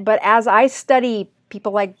 But as I study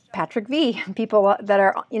people like Patrick V., people that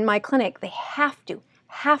are in my clinic, they have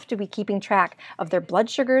to be keeping track of their blood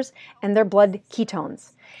sugars and their blood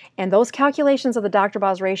ketones. And those calculations of the Dr.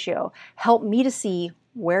 Boz ratio help me to see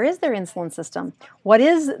where is their insulin system, what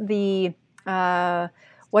is the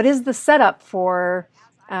setup for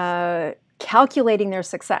calculating their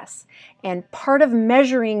success. And part of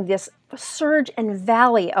measuring this surge and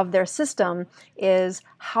valley of their system is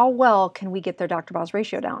how well can we get their Dr. Boz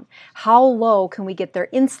ratio down? How low can we get their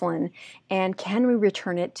insulin? And can we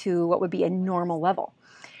return it to what would be a normal level?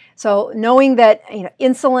 So knowing that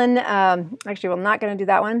insulin, actually we're not going to do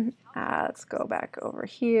that one. Let's go back over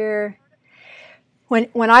here. When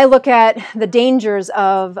I look at the dangers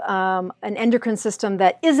of an endocrine system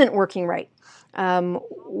that isn't working right,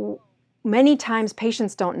 many times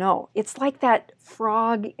patients don't know. It's like that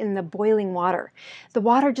frog in the boiling water. The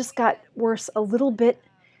water just got worse a little bit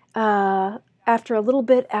after a little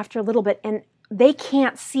bit after a little bit, and they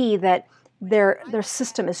can't see that their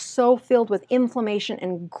system is so filled with inflammation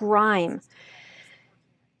and grime.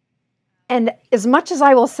 And as much as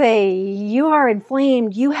I will say, you are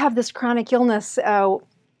inflamed, you have this chronic illness,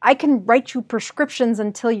 I can write you prescriptions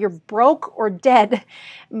until you're broke or dead.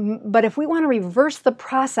 But if we want to reverse the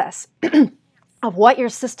process of what your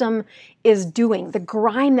system is doing, the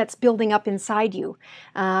grime that's building up inside you,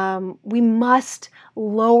 we must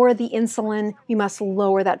lower the insulin, we must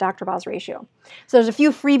lower that Dr. Boz ratio. So there's a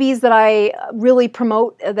few freebies that I really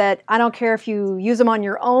promote that I don't care if you use them on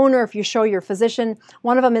your own or if you show your physician.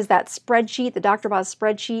 One of them is that spreadsheet, the Dr. Boz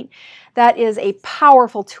spreadsheet. That is a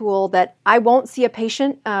powerful tool that I won't see a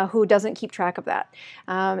patient who doesn't keep track of that.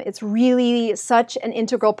 It's really such an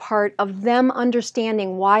integral part of them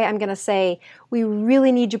understanding why I'm going to say we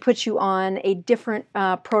really need to put you on a different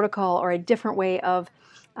protocol or a different way of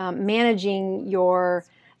managing your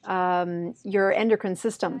endocrine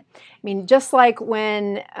system. I mean, just like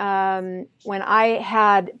when I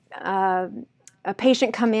had a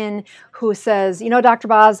patient come in who says, Dr.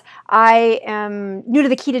 Boz, I am new to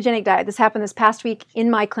the ketogenic diet. This happened this past week in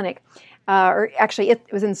my clinic. Or actually, it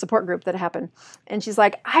was in the support group that happened. And she's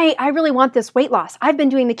like, I really want this weight loss. I've been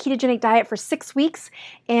doing the ketogenic diet for 6 weeks,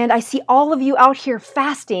 and I see all of you out here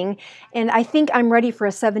fasting, and I think I'm ready for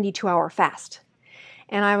a 72-hour fast.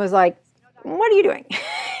 And I was like, what are you doing?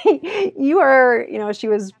 you are, she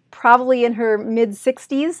was probably in her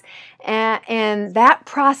mid-60s, and that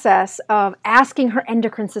process of asking her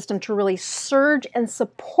endocrine system to really surge and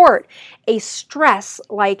support a stress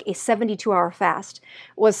like a 72-hour fast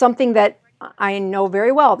was something that I know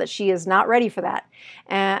very well that she is not ready for that.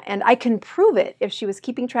 And I can prove it if she was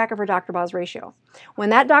keeping track of her Dr. Boz ratio. When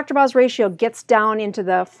that Dr. Boz ratio gets down into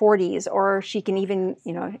the 40s, or she can even,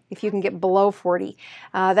 if you can get below 40,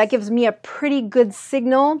 that gives me a pretty good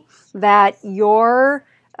signal that your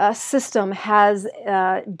system has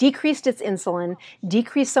decreased its insulin,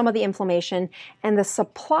 decreased some of the inflammation, and the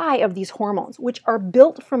supply of these hormones, which are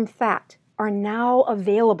built from fat, are now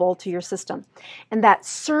available to your system. And that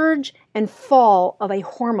surge and fall of a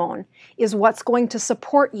hormone is what's going to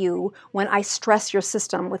support you when I stress your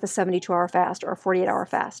system with a 72-hour fast or a 48-hour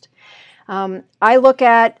fast. I look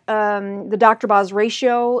at the Dr. Boz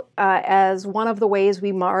ratio as one of the ways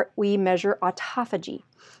we measure autophagy.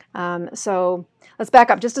 So let's back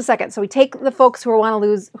up just a second. So we take the folks who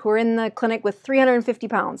are in the clinic with 350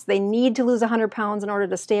 pounds. They need to lose 100 pounds in order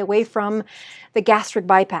to stay away from the gastric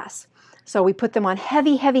bypass. So we put them on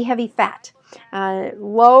heavy, heavy, heavy fat,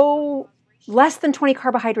 less than 20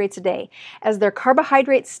 carbohydrates a day. As their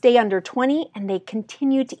carbohydrates stay under 20 and they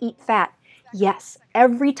continue to eat fat, yes,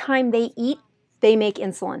 every time they eat, they make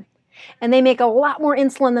insulin. And they make a lot more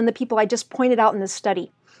insulin than the people I just pointed out in this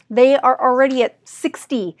study. They are already at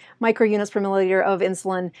 60 microunits per milliliter of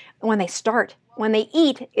insulin when they start. When they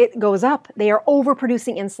eat, it goes up. They are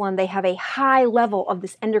overproducing insulin. They have a high level of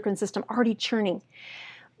this endocrine system already churning.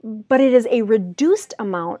 But it is a reduced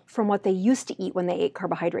amount from what they used to eat when they ate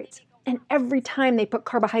carbohydrates. And every time they put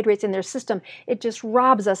carbohydrates in their system, it just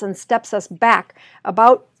robs us and steps us back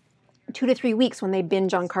about 2 to 3 weeks when they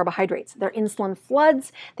binge on carbohydrates. Their insulin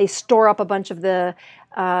floods, they store up a bunch of the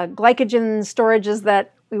glycogen storages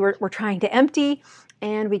that we're trying to empty,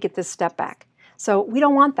 and we get this step back. So we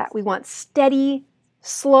don't want that. We want steady,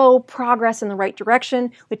 slow progress in the right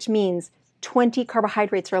direction, which means 20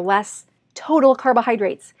 carbohydrates or less total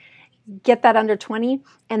carbohydrates. Get that under 20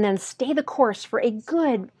 and then stay the course for a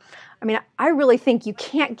good, I really think you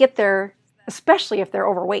can't get there, especially if they're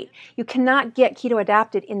overweight. You cannot get keto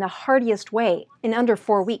adapted in the hardiest way in under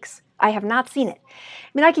 4 weeks. I have not seen it.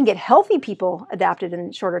 I can get healthy people adapted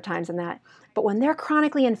in shorter times than that, but when they're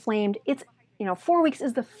chronically inflamed, it's, 4 weeks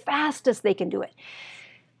is the fastest they can do it.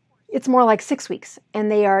 It's more like 6 weeks, and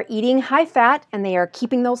they are eating high fat and they are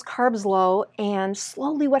keeping those carbs low, and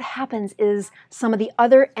slowly what happens is some of the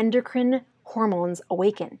other endocrine hormones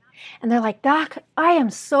awaken. And they're like, "Doc, I am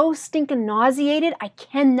so stinking nauseated, I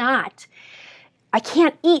can't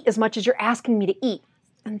eat as much as you're asking me to eat."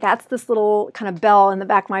 And that's this little kind of bell in the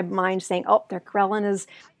back of my mind saying, oh, their ghrelin is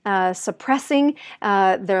suppressing,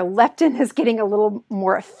 their leptin is getting a little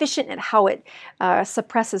more efficient at how it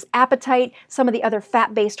suppresses appetite. Some of the other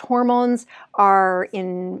fat-based hormones are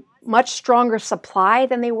in much stronger supply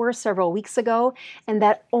than they were several weeks ago, and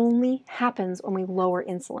that only happens when we lower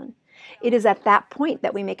insulin. It is at that point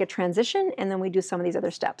that we make a transition, and then we do some of these other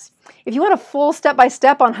steps. If you want a full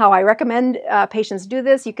step-by-step on how I recommend patients do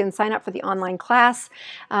this, you can sign up for the online class.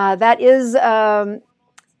 That is,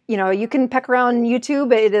 you can peck around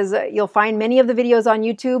YouTube. It is, you'll find many of the videos on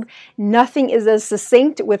YouTube. Nothing is as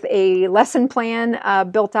succinct with a lesson plan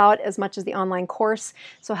built out as much as the online course.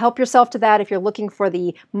 So help yourself to that if you're looking for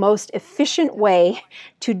the most efficient way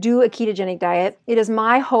to do a ketogenic diet. It is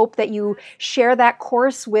my hope that you share that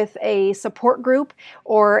course with a support group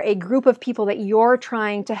or a group of people that you're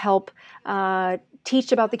trying to help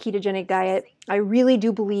teach about the ketogenic diet. I really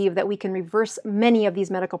do believe that we can reverse many of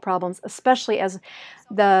these medical problems, especially as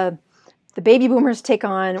the baby boomers take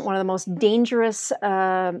on one of the most dangerous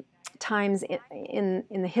times in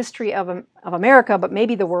the history of America, but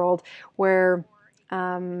maybe the world, where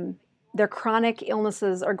their chronic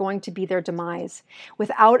illnesses are going to be their demise.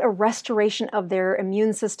 Without a restoration of their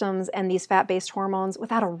immune systems and these fat-based hormones,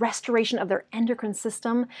 without a restoration of their endocrine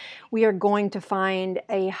system, we are going to find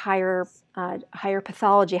a higher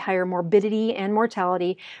pathology, higher morbidity and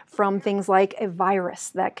mortality from things like a virus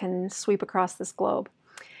that can sweep across this globe.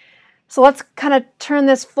 So let's kind of turn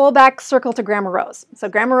this full back circle to Grandma Rose. So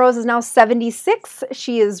Grandma Rose is now 76.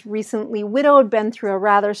 She is recently widowed, been through a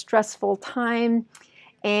rather stressful time,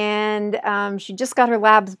 and she just got her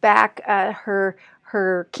labs back. Her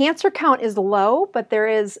cancer count is low, but there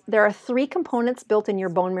are 3 components built in your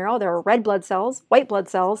bone marrow. There are red blood cells, white blood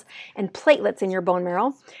cells, and platelets in your bone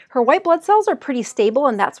marrow. Her white blood cells are pretty stable,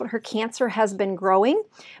 and that's what her cancer has been growing.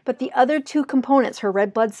 But the other 2 components, her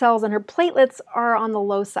red blood cells and her platelets, are on the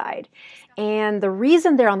low side. And the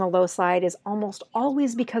reason they're on the low side is almost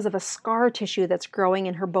always because of a scar tissue that's growing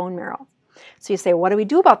in her bone marrow. So you say, what do we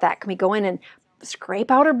do about that? Can we go in and scrape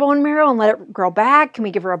out her bone marrow and let it grow back? Can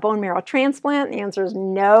we give her a bone marrow transplant? And the answer is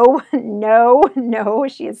no, no, no.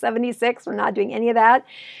 She is 76. We're not doing any of that.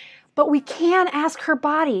 But we can ask her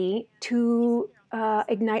body to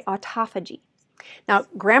ignite autophagy. Now,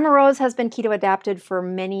 Grandma Rose has been keto adapted for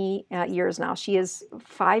many years now. She is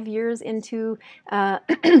 5 years into,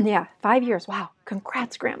 yeah, 5 years. Wow,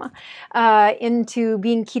 congrats, Grandma. Into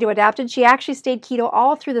being keto adapted. She actually stayed keto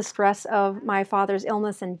all through the stress of my father's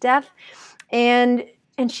illness and death. And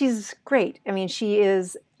she's great. I mean, she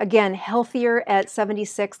is, again, healthier at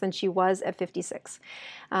 76 than she was at 56.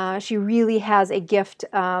 She really has a gift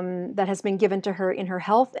that has been given to her in her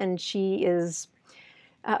health, and she is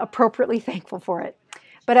appropriately thankful for it.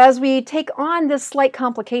 But as we take on this slight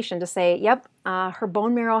complication to say, yep, her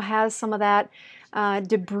bone marrow has some of that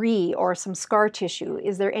debris or some scar tissue,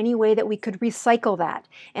 is there any way that we could recycle that?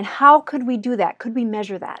 And how could we do that? Could we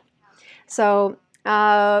measure that? So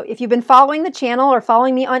if you've been following the channel or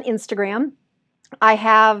following me on Instagram, I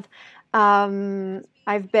have I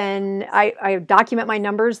document my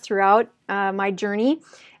numbers throughout my journey.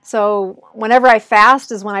 So whenever I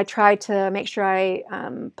fast is when I try to make sure I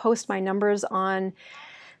post my numbers on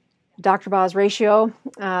Dr. Boz ratio.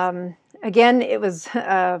 Again,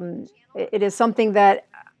 it is something that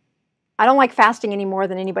I don't like fasting any more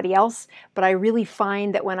than anybody else, but I really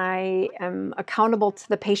find that when I am accountable to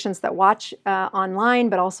the patients that watch online,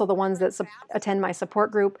 but also the ones that attend my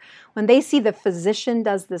support group, when they see the physician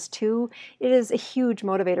does this too, it is a huge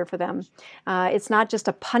motivator for them. It's not just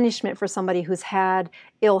a punishment for somebody who's had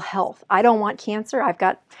ill health. I don't want cancer. I've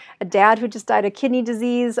got a dad who just died of kidney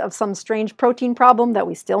disease of some strange protein problem that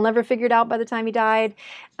we still never figured out by the time he died.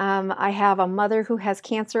 I have a mother who has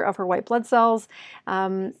cancer of her white blood cells,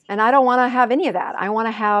 and I don't want to have any of that. I want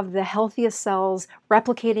to have the healthiest cells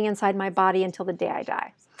replicating inside my body until the day I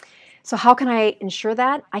die. So how can I ensure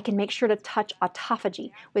that? I can make sure to touch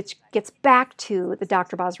autophagy, which gets back to the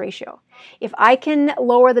Dr. Boz ratio. If I can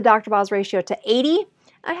lower the Dr. Boz ratio to 80,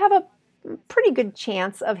 I have a pretty good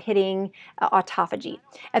chance of hitting autophagy.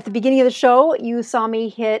 At the beginning of the show, you saw me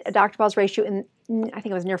hit a Dr. Boz ratio in, I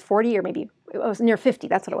think it was near 40, or maybe it was near 50.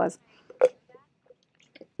 That's what it was.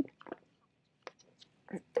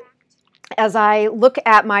 As I look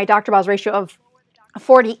at my Dr. Boz ratio of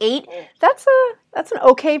 48, that's an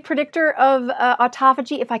okay predictor of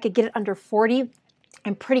autophagy. If I could get it under 40,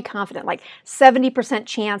 I'm pretty confident, like 70%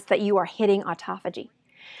 chance that you are hitting autophagy.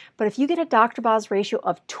 But if you get a Dr. Boz ratio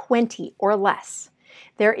of 20 or less,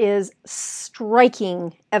 there is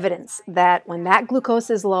striking evidence that when that glucose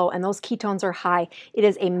is low and those ketones are high, it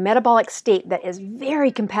is a metabolic state that is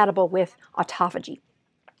very compatible with autophagy.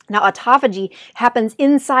 Now, autophagy happens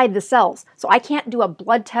inside the cells, so I can't do a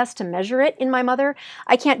blood test to measure it in my mother.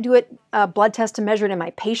 I can't do a blood test to measure it in my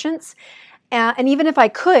patients. And even if I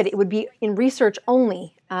could, it would be in research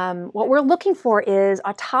only. What we're looking for is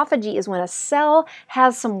autophagy is when a cell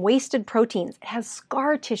has some wasted proteins. It has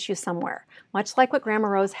scar tissue somewhere, much like what Grandma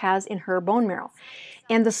Rose has in her bone marrow.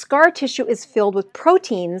 And the scar tissue is filled with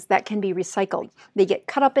proteins that can be recycled. They get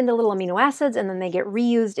cut up into little amino acids and then they get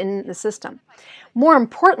reused in the system. More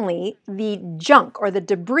importantly, the junk or the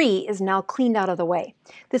debris is now cleaned out of the way.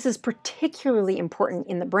 This is particularly important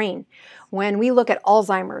in the brain. When we look at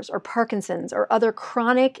Alzheimer's or Parkinson's or other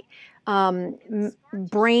chronic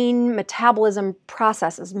brain metabolism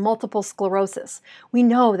processes, multiple sclerosis, we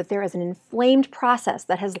know that there is an inflamed process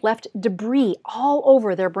that has left debris all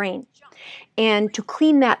over their brain. And to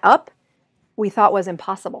clean that up, we thought was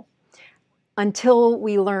impossible until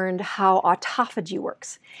we learned how autophagy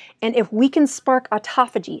works. And if we can spark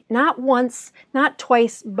autophagy, not once, not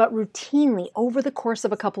twice, but routinely over the course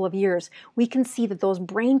of a couple of years, we can see that those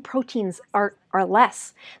brain proteins are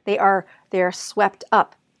less. They are swept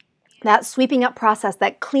up. That sweeping up process,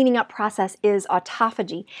 that cleaning up process is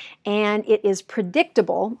autophagy, and it is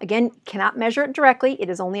predictable. Again, cannot measure it directly. It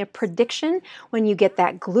is only a prediction when you get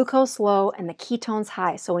that glucose low and the ketones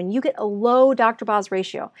high. So when you get a low Dr. Boz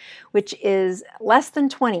ratio, which is less than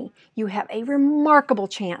 20, you have a remarkable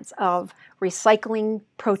chance of recycling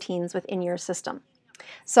proteins within your system.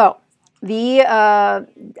 So I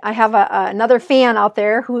have another fan out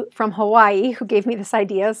there from Hawaii who gave me this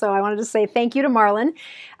idea, so I wanted to say thank you to Marlon,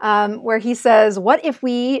 where he says, what if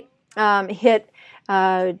we hit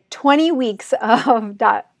 20 weeks of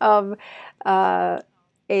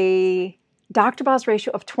a Dr. Boz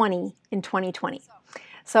ratio of 20 in 2020?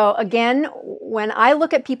 So again, when I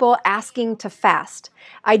look at people asking to fast,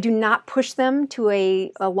 I do not push them to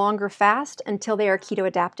a longer fast until they are keto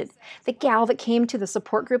adapted. The gal that came to the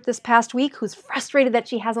support group this past week who's frustrated that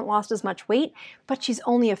she hasn't lost as much weight, but she's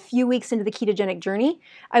only a few weeks into the ketogenic journey,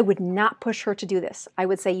 I would not push her to do this. I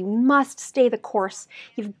would say you must stay the course.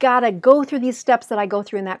 You've got to go through these steps that I go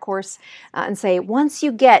through in that course and say once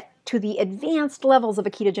you get to the advanced levels of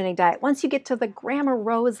a ketogenic diet, once you get to the Grandma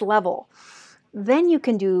Rose level, then you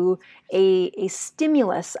can do a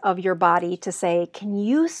stimulus of your body to say, can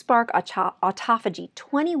you spark autophagy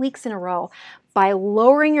 20 weeks in a row by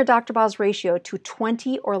lowering your Dr. Boz ratio to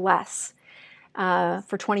 20 or less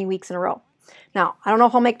for 20 weeks in a row. Now, I don't know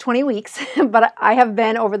if I'll make 20 weeks, but I have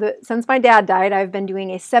been since my dad died, I've been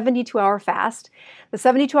doing a 72-hour fast. The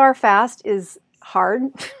 72-hour fast is hard.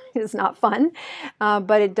 It's not fun,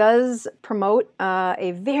 but it does promote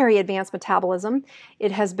a very advanced metabolism.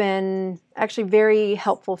 It has been actually very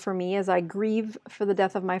helpful for me as I grieve for the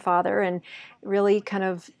death of my father and really kind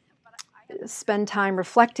of spend time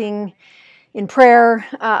reflecting in prayer.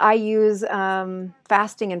 I use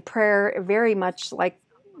fasting and prayer very much like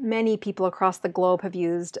many people across the globe have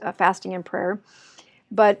used fasting and prayer.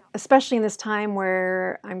 But especially in this time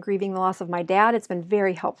where I'm grieving the loss of my dad, it's been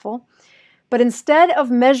very helpful. But instead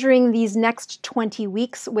of measuring these next 20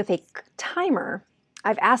 weeks with a timer,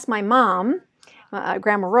 I've asked my mom,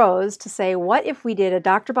 Grandma Rose, to say, what if we did a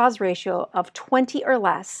Dr. Boz ratio of 20 or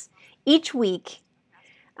less each week?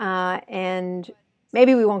 And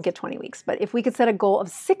maybe we won't get 20 weeks, but if we could set a goal of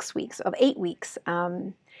 6 weeks, of 8 weeks.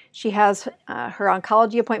 She has her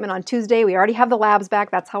oncology appointment on Tuesday. We already have the labs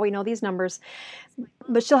back. That's how we know these numbers.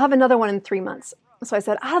 But she'll have another one in 3 months. So I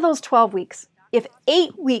said, out of those 12 weeks, if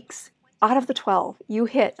 8 weeks out of the 12, you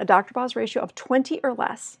hit a Dr. Boz ratio of 20 or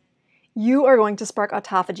less, you are going to spark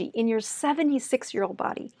autophagy in your 76-year-old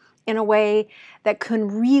body in a way that can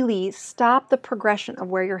really stop the progression of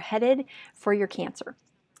where you're headed for your cancer.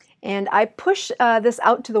 And I push this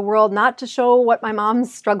out to the world not to show what my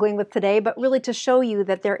mom's struggling with today, but really to show you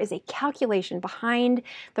that there is a calculation behind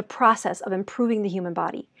the process of improving the human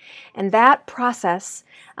body. And that process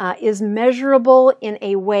is measurable in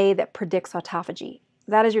a way that predicts autophagy.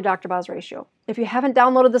 That is your Dr. Boz ratio. If you haven't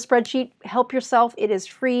downloaded the spreadsheet, help yourself. It is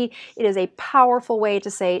free. It is a powerful way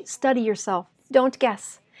to say, study yourself. Don't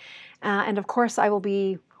guess. And of course, I will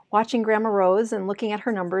be watching Grandma Rose and looking at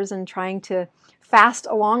her numbers and trying to fast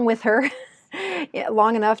along with her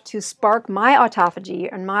long enough to spark my autophagy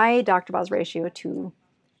and my Dr. Boz ratio to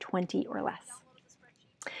 20 or less.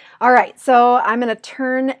 All right, so I'm going to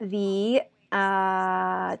turn the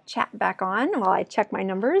chat back on while I check my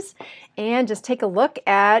numbers and just take a look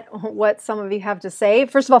at what some of you have to say.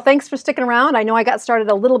 First of all, thanks for sticking around. I know I got started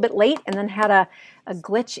a little bit late and then had a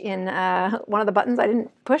glitch in one of the buttons I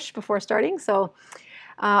didn't push before starting. So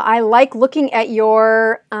I like looking at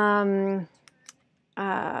your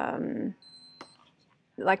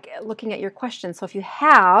questions. So if you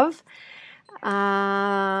have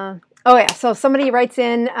oh yeah, so somebody writes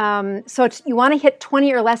in, so you want to hit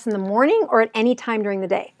 20 or less in the morning or at any time during the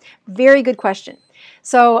day? Very good question.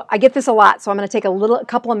 So I get this a lot, so I'm going to take a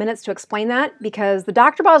couple of minutes to explain that, because the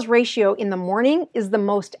Dr. Boz ratio in the morning is the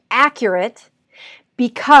most accurate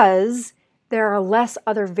because there are less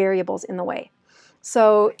other variables in the way.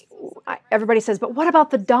 So everybody says, but what about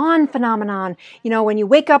the dawn phenomenon? You know, when you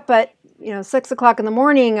wake up at 6 o'clock in the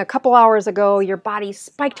morning, a couple hours ago, your body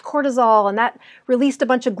spiked cortisol and that released a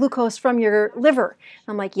bunch of glucose from your liver.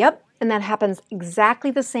 I'm like, yep, and that happens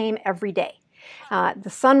exactly the same every day.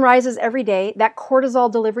 The sun rises every day. That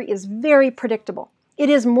cortisol delivery is very predictable.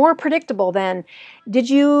 It is more predictable than, did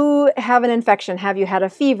you have an infection? Have you had a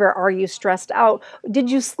fever? Are you stressed out?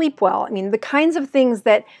 Did you sleep well? I mean, the kinds of things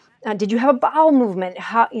that did you have a bowel movement?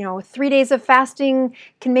 3 days of fasting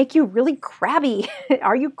can make you really crabby.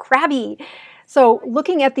 Are you crabby? So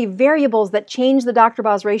looking at the variables that change the Dr.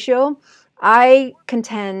 Boz ratio, I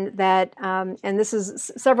contend that, and this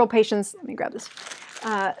is several patients, let me grab this.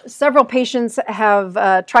 Several patients have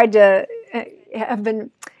have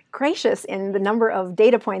been gracious in the number of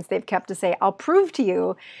data points they've kept to say, I'll prove to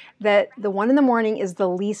you that the one in the morning is the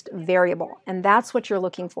least variable, and that's what you're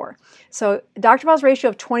looking for. So Dr. Boz ratio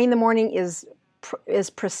of 20 in the morning is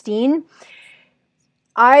pristine.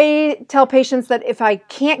 I tell patients that if I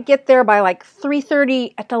can't get there by like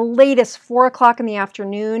 3:30, at the latest 4 o'clock in the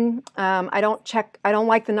afternoon, I don't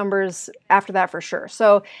like the numbers after that for sure.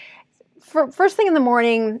 So first thing in the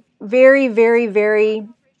morning, very, very, very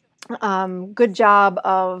good job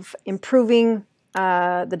of improving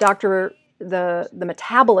the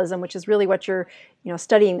metabolism, which is really what you're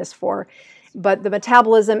studying this for. But the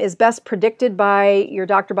metabolism is best predicted by your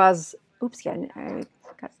Dr. Boz. Oops, yeah, I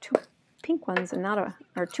Got 2 pink ones and not a,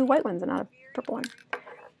 or 2 white ones and not a purple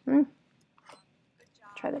one.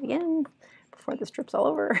 Try that again before this drips all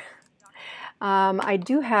over. I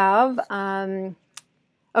do have,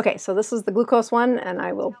 okay, so this is the glucose one, and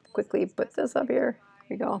I will quickly put this up here.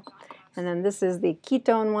 Here we go. And then this is the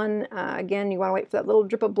ketone one. Again, you want to wait for that little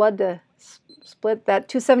drip of blood to split. That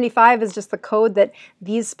 275 is just the code that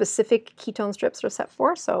these specific ketone strips are set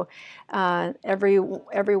for. So every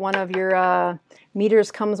one of your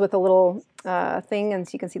meters comes with a little thing, and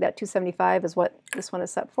so you can see that 275 is what this one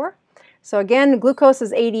is set for. So again, glucose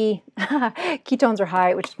is 80, ketones are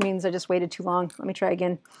high, which means I just waited too long. Let me try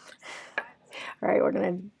again. All right, we're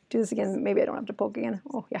going to do this again. Maybe I don't have to poke again.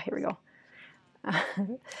 Oh, yeah, here we go.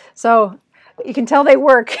 So you can tell they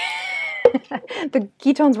work. The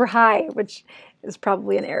ketones were high, which is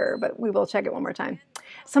probably an error, but we will check it one more time.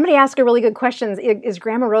 Somebody asked a really good question. Is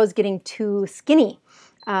Grandma Rose getting too skinny?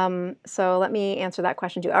 So let me answer that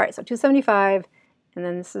question too. All right, so 275, and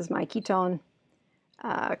then this is my ketone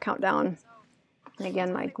countdown. And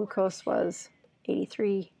again, my glucose was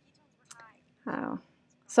 83.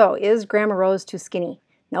 So is Grandma Rose too skinny?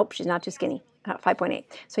 Nope, she's not too skinny. 5.8.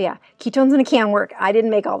 So yeah, ketones in a can work. I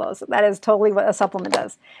didn't make all those. That is totally what a supplement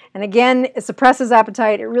does. And again, it suppresses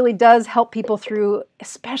appetite. It really does help people through,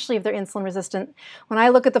 especially if they're insulin resistant. When I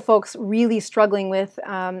look at the folks really struggling with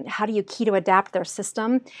how do you keto adapt their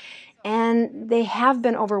system, and they have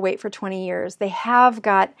been overweight for 20 years. They have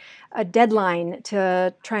got a deadline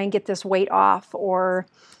to try and get this weight off, or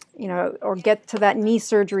or get to that knee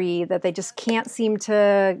surgery that they just can't seem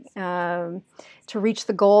to reach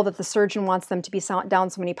the goal that the surgeon wants them to be down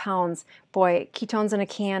so many pounds. Boy, ketones in a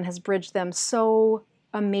can has bridged them so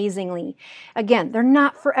amazingly. Again, they're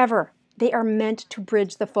not forever. They are meant to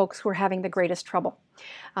bridge the folks who are having the greatest trouble.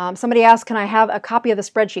 Somebody asked, can I have a copy of the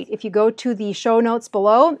spreadsheet? If you go to the show notes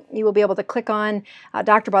below, you will be able to click on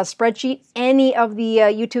Dr. Boz spreadsheet. Any of the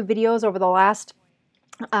YouTube videos over the last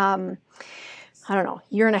I don't know,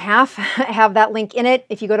 year and a half, have that link in it.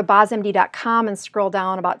 If you go to bozmd.com and scroll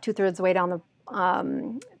down about 2/3 of the way down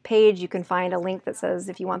the page, you can find a link that says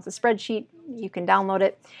if you want the spreadsheet, you can download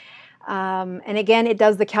it. And again, it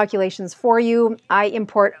does the calculations for you. I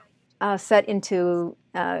import set into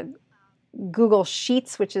Google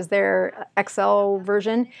Sheets, which is their Excel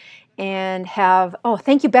version, and have, oh,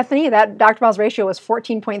 thank you, Bethany. That Dr. Boz ratio was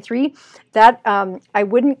 14.3. That I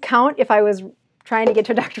wouldn't count if I was trying to get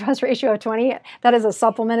to a Dr. Boz ratio of 20. That is a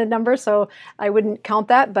supplemented number, so I wouldn't count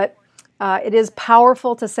that, but it is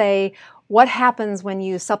powerful to say what happens when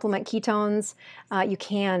you supplement ketones. You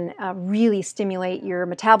can really stimulate your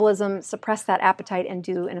metabolism, suppress that appetite, and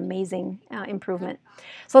do an amazing improvement.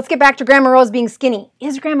 So let's get back to Grandma Rose being skinny.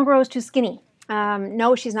 Is Grandma Rose too skinny?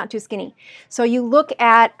 No, she's not too skinny. So you look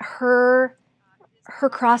at her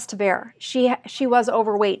cross to bear. She was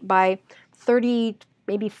overweight by 30,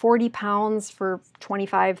 maybe 40 pounds for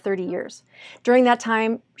 25, 30 years. During that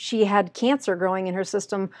time, she had cancer growing in her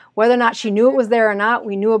system. Whether or not she knew it was there or not,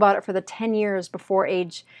 we knew about it for the 10 years before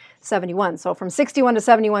age 71. So from 61 to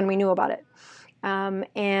 71, we knew about it.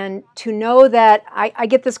 And to know that, I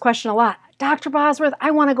get this question a lot. Dr. Bosworth, I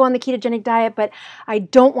want to go on the ketogenic diet, but I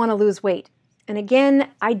don't want to lose weight. And again,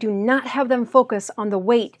 I do not have them focus on the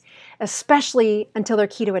weight, especially until they're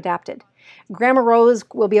keto adapted. Grandma Rose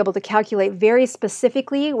will be able to calculate very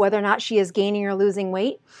specifically whether or not she is gaining or losing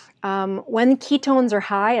weight. When ketones are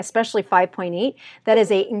high, especially 5.8, that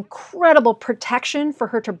is an incredible protection for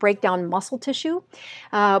her to break down muscle tissue.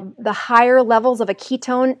 The higher levels of a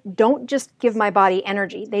ketone don't just give my body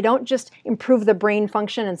energy. They don't just improve the brain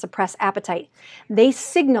function and suppress appetite. They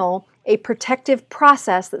signal a protective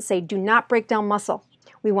process that say, do not break down muscle.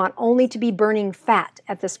 We want only to be burning fat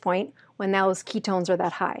at this point when those ketones are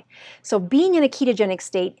that high. So being in a ketogenic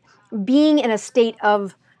state, being in a state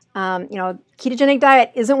of, ketogenic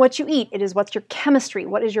diet isn't what you eat, it is what's your chemistry,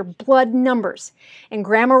 what is your blood numbers. And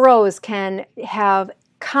Grandma Rose can have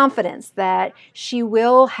confidence that she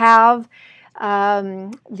will have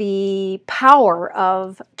the power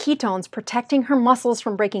of ketones protecting her muscles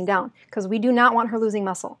from breaking down, because we do not want her losing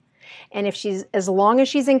muscle. And if as long as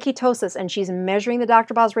she's in ketosis and she's measuring the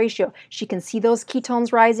Dr. Boz ratio, she can see those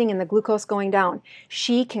ketones rising and the glucose going down.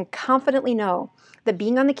 She can confidently know that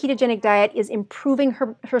being on the ketogenic diet is improving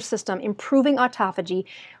her system, improving autophagy,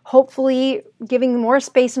 hopefully giving more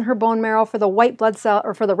space in her bone marrow for the white blood cell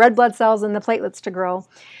or for the red blood cells and the platelets to grow.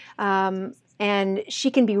 And she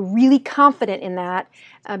can be really confident in that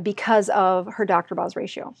because of her Dr. Boz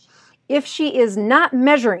ratio. If she is not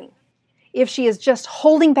measuring, if she is just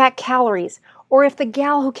holding back calories Or if the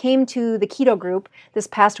gal who came to the keto group this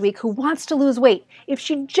past week who wants to lose weight, if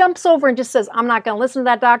she jumps over and just says, I'm not going to listen to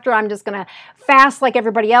that doctor, I'm just going to fast like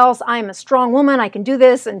everybody else, I'm a strong woman, I can do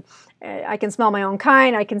this, and I can smell my own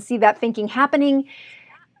kind, I can see that thinking happening.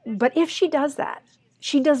 But if she does that,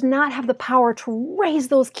 she does not have the power to raise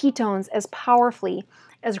those ketones as powerfully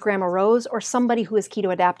as Grandma Rose or somebody who is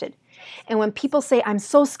keto adapted. And when people say, I'm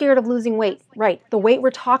so scared of losing weight, right, the weight we're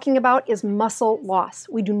talking about is muscle loss.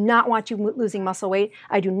 We do not want you losing muscle weight.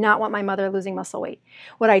 I do not want my mother losing muscle weight.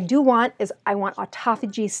 What I do want is I want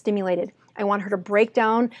autophagy stimulated. I want her to break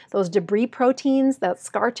down those debris proteins, that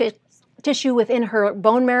scar tissue within her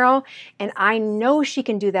bone marrow, and I know she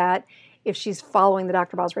can do that if she's following the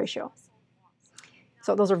Dr. Boz ratio.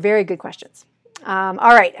 So those are very good questions. All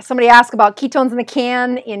right, somebody asked about ketones in the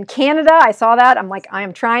can in Canada. I saw that. I'm like, I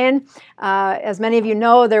am trying. As many of you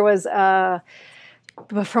know, there was from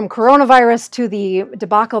coronavirus to the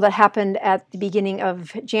debacle that happened at the beginning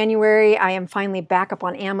of January. I am finally back up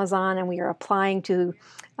on Amazon, and we are applying to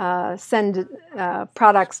send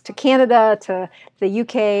products to Canada, to the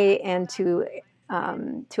UK, and to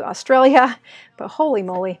Australia. But holy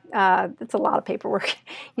moly, it's a lot of paperwork.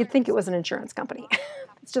 You'd think it was an insurance company.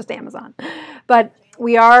 It's just Amazon. But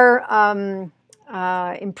we are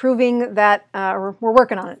improving that. We're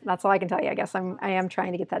working on it. That's all I can tell you. I guess I am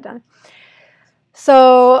trying to get that done.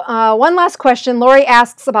 So one last question. Lori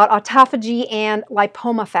asks about autophagy and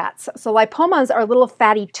lipoma fats. So lipomas are little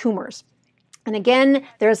fatty tumors. And again,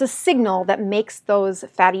 there's a signal that makes those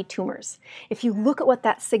fatty tumors. If you look at what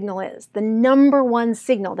that signal is, the number one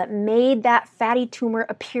signal that made that fatty tumor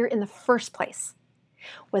appear in the first place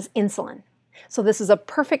was insulin. So this is a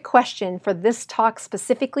perfect question for this talk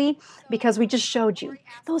specifically because we just showed you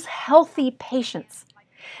those healthy patients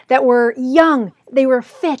that were young, they were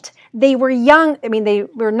fit, they were young. I mean, they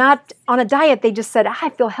were not on a diet. They just said, I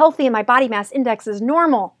feel healthy and my body mass index is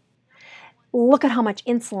normal. Look at how much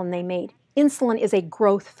insulin they made. Insulin is a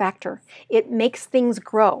growth factor. It makes things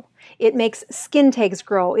grow. It makes skin tags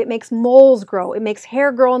grow. It makes moles grow. It makes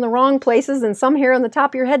hair grow in the wrong places and some hair on the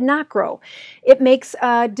top of your head not grow. It makes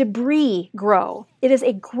debris grow. It is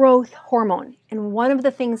a growth hormone. And one of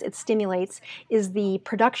the things it stimulates is the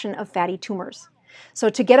production of fatty tumors. So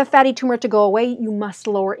to get a fatty tumor to go away, you must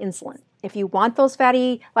lower insulin. If you want those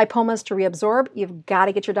fatty lipomas to reabsorb, you've got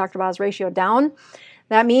to get your Dr. Boz ratio down.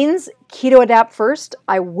 That means keto adapt first.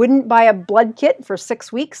 I wouldn't buy a blood kit for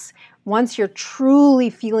 6 weeks. Once you're truly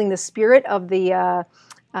feeling the spirit of the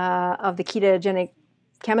ketogenic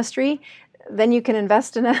chemistry, then you can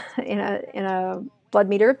invest in a blood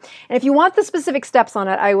meter. And if you want the specific steps on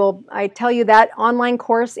it, I tell you that online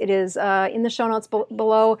course. It is in the show notes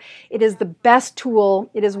below. It is the best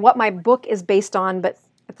tool. It is what my book is based on. But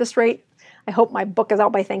at this rate, I hope my book is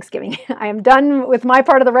out by Thanksgiving. I am done with my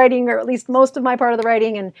part of the writing, or at least most of my part of the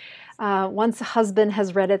writing, and once a husband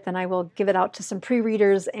has read it, then I will give it out to some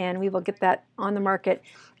pre-readers, and we will get that on the market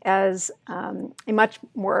as a much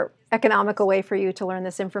more economical way for you to learn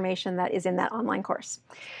this information that is in that online course.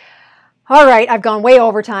 All right, I've gone way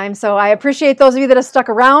over time, so I appreciate those of you that have stuck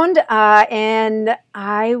around, and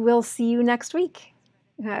I will see you next week.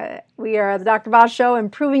 We are the Dr. Boz Show,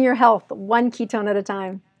 improving your health one ketone at a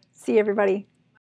time. See you, everybody.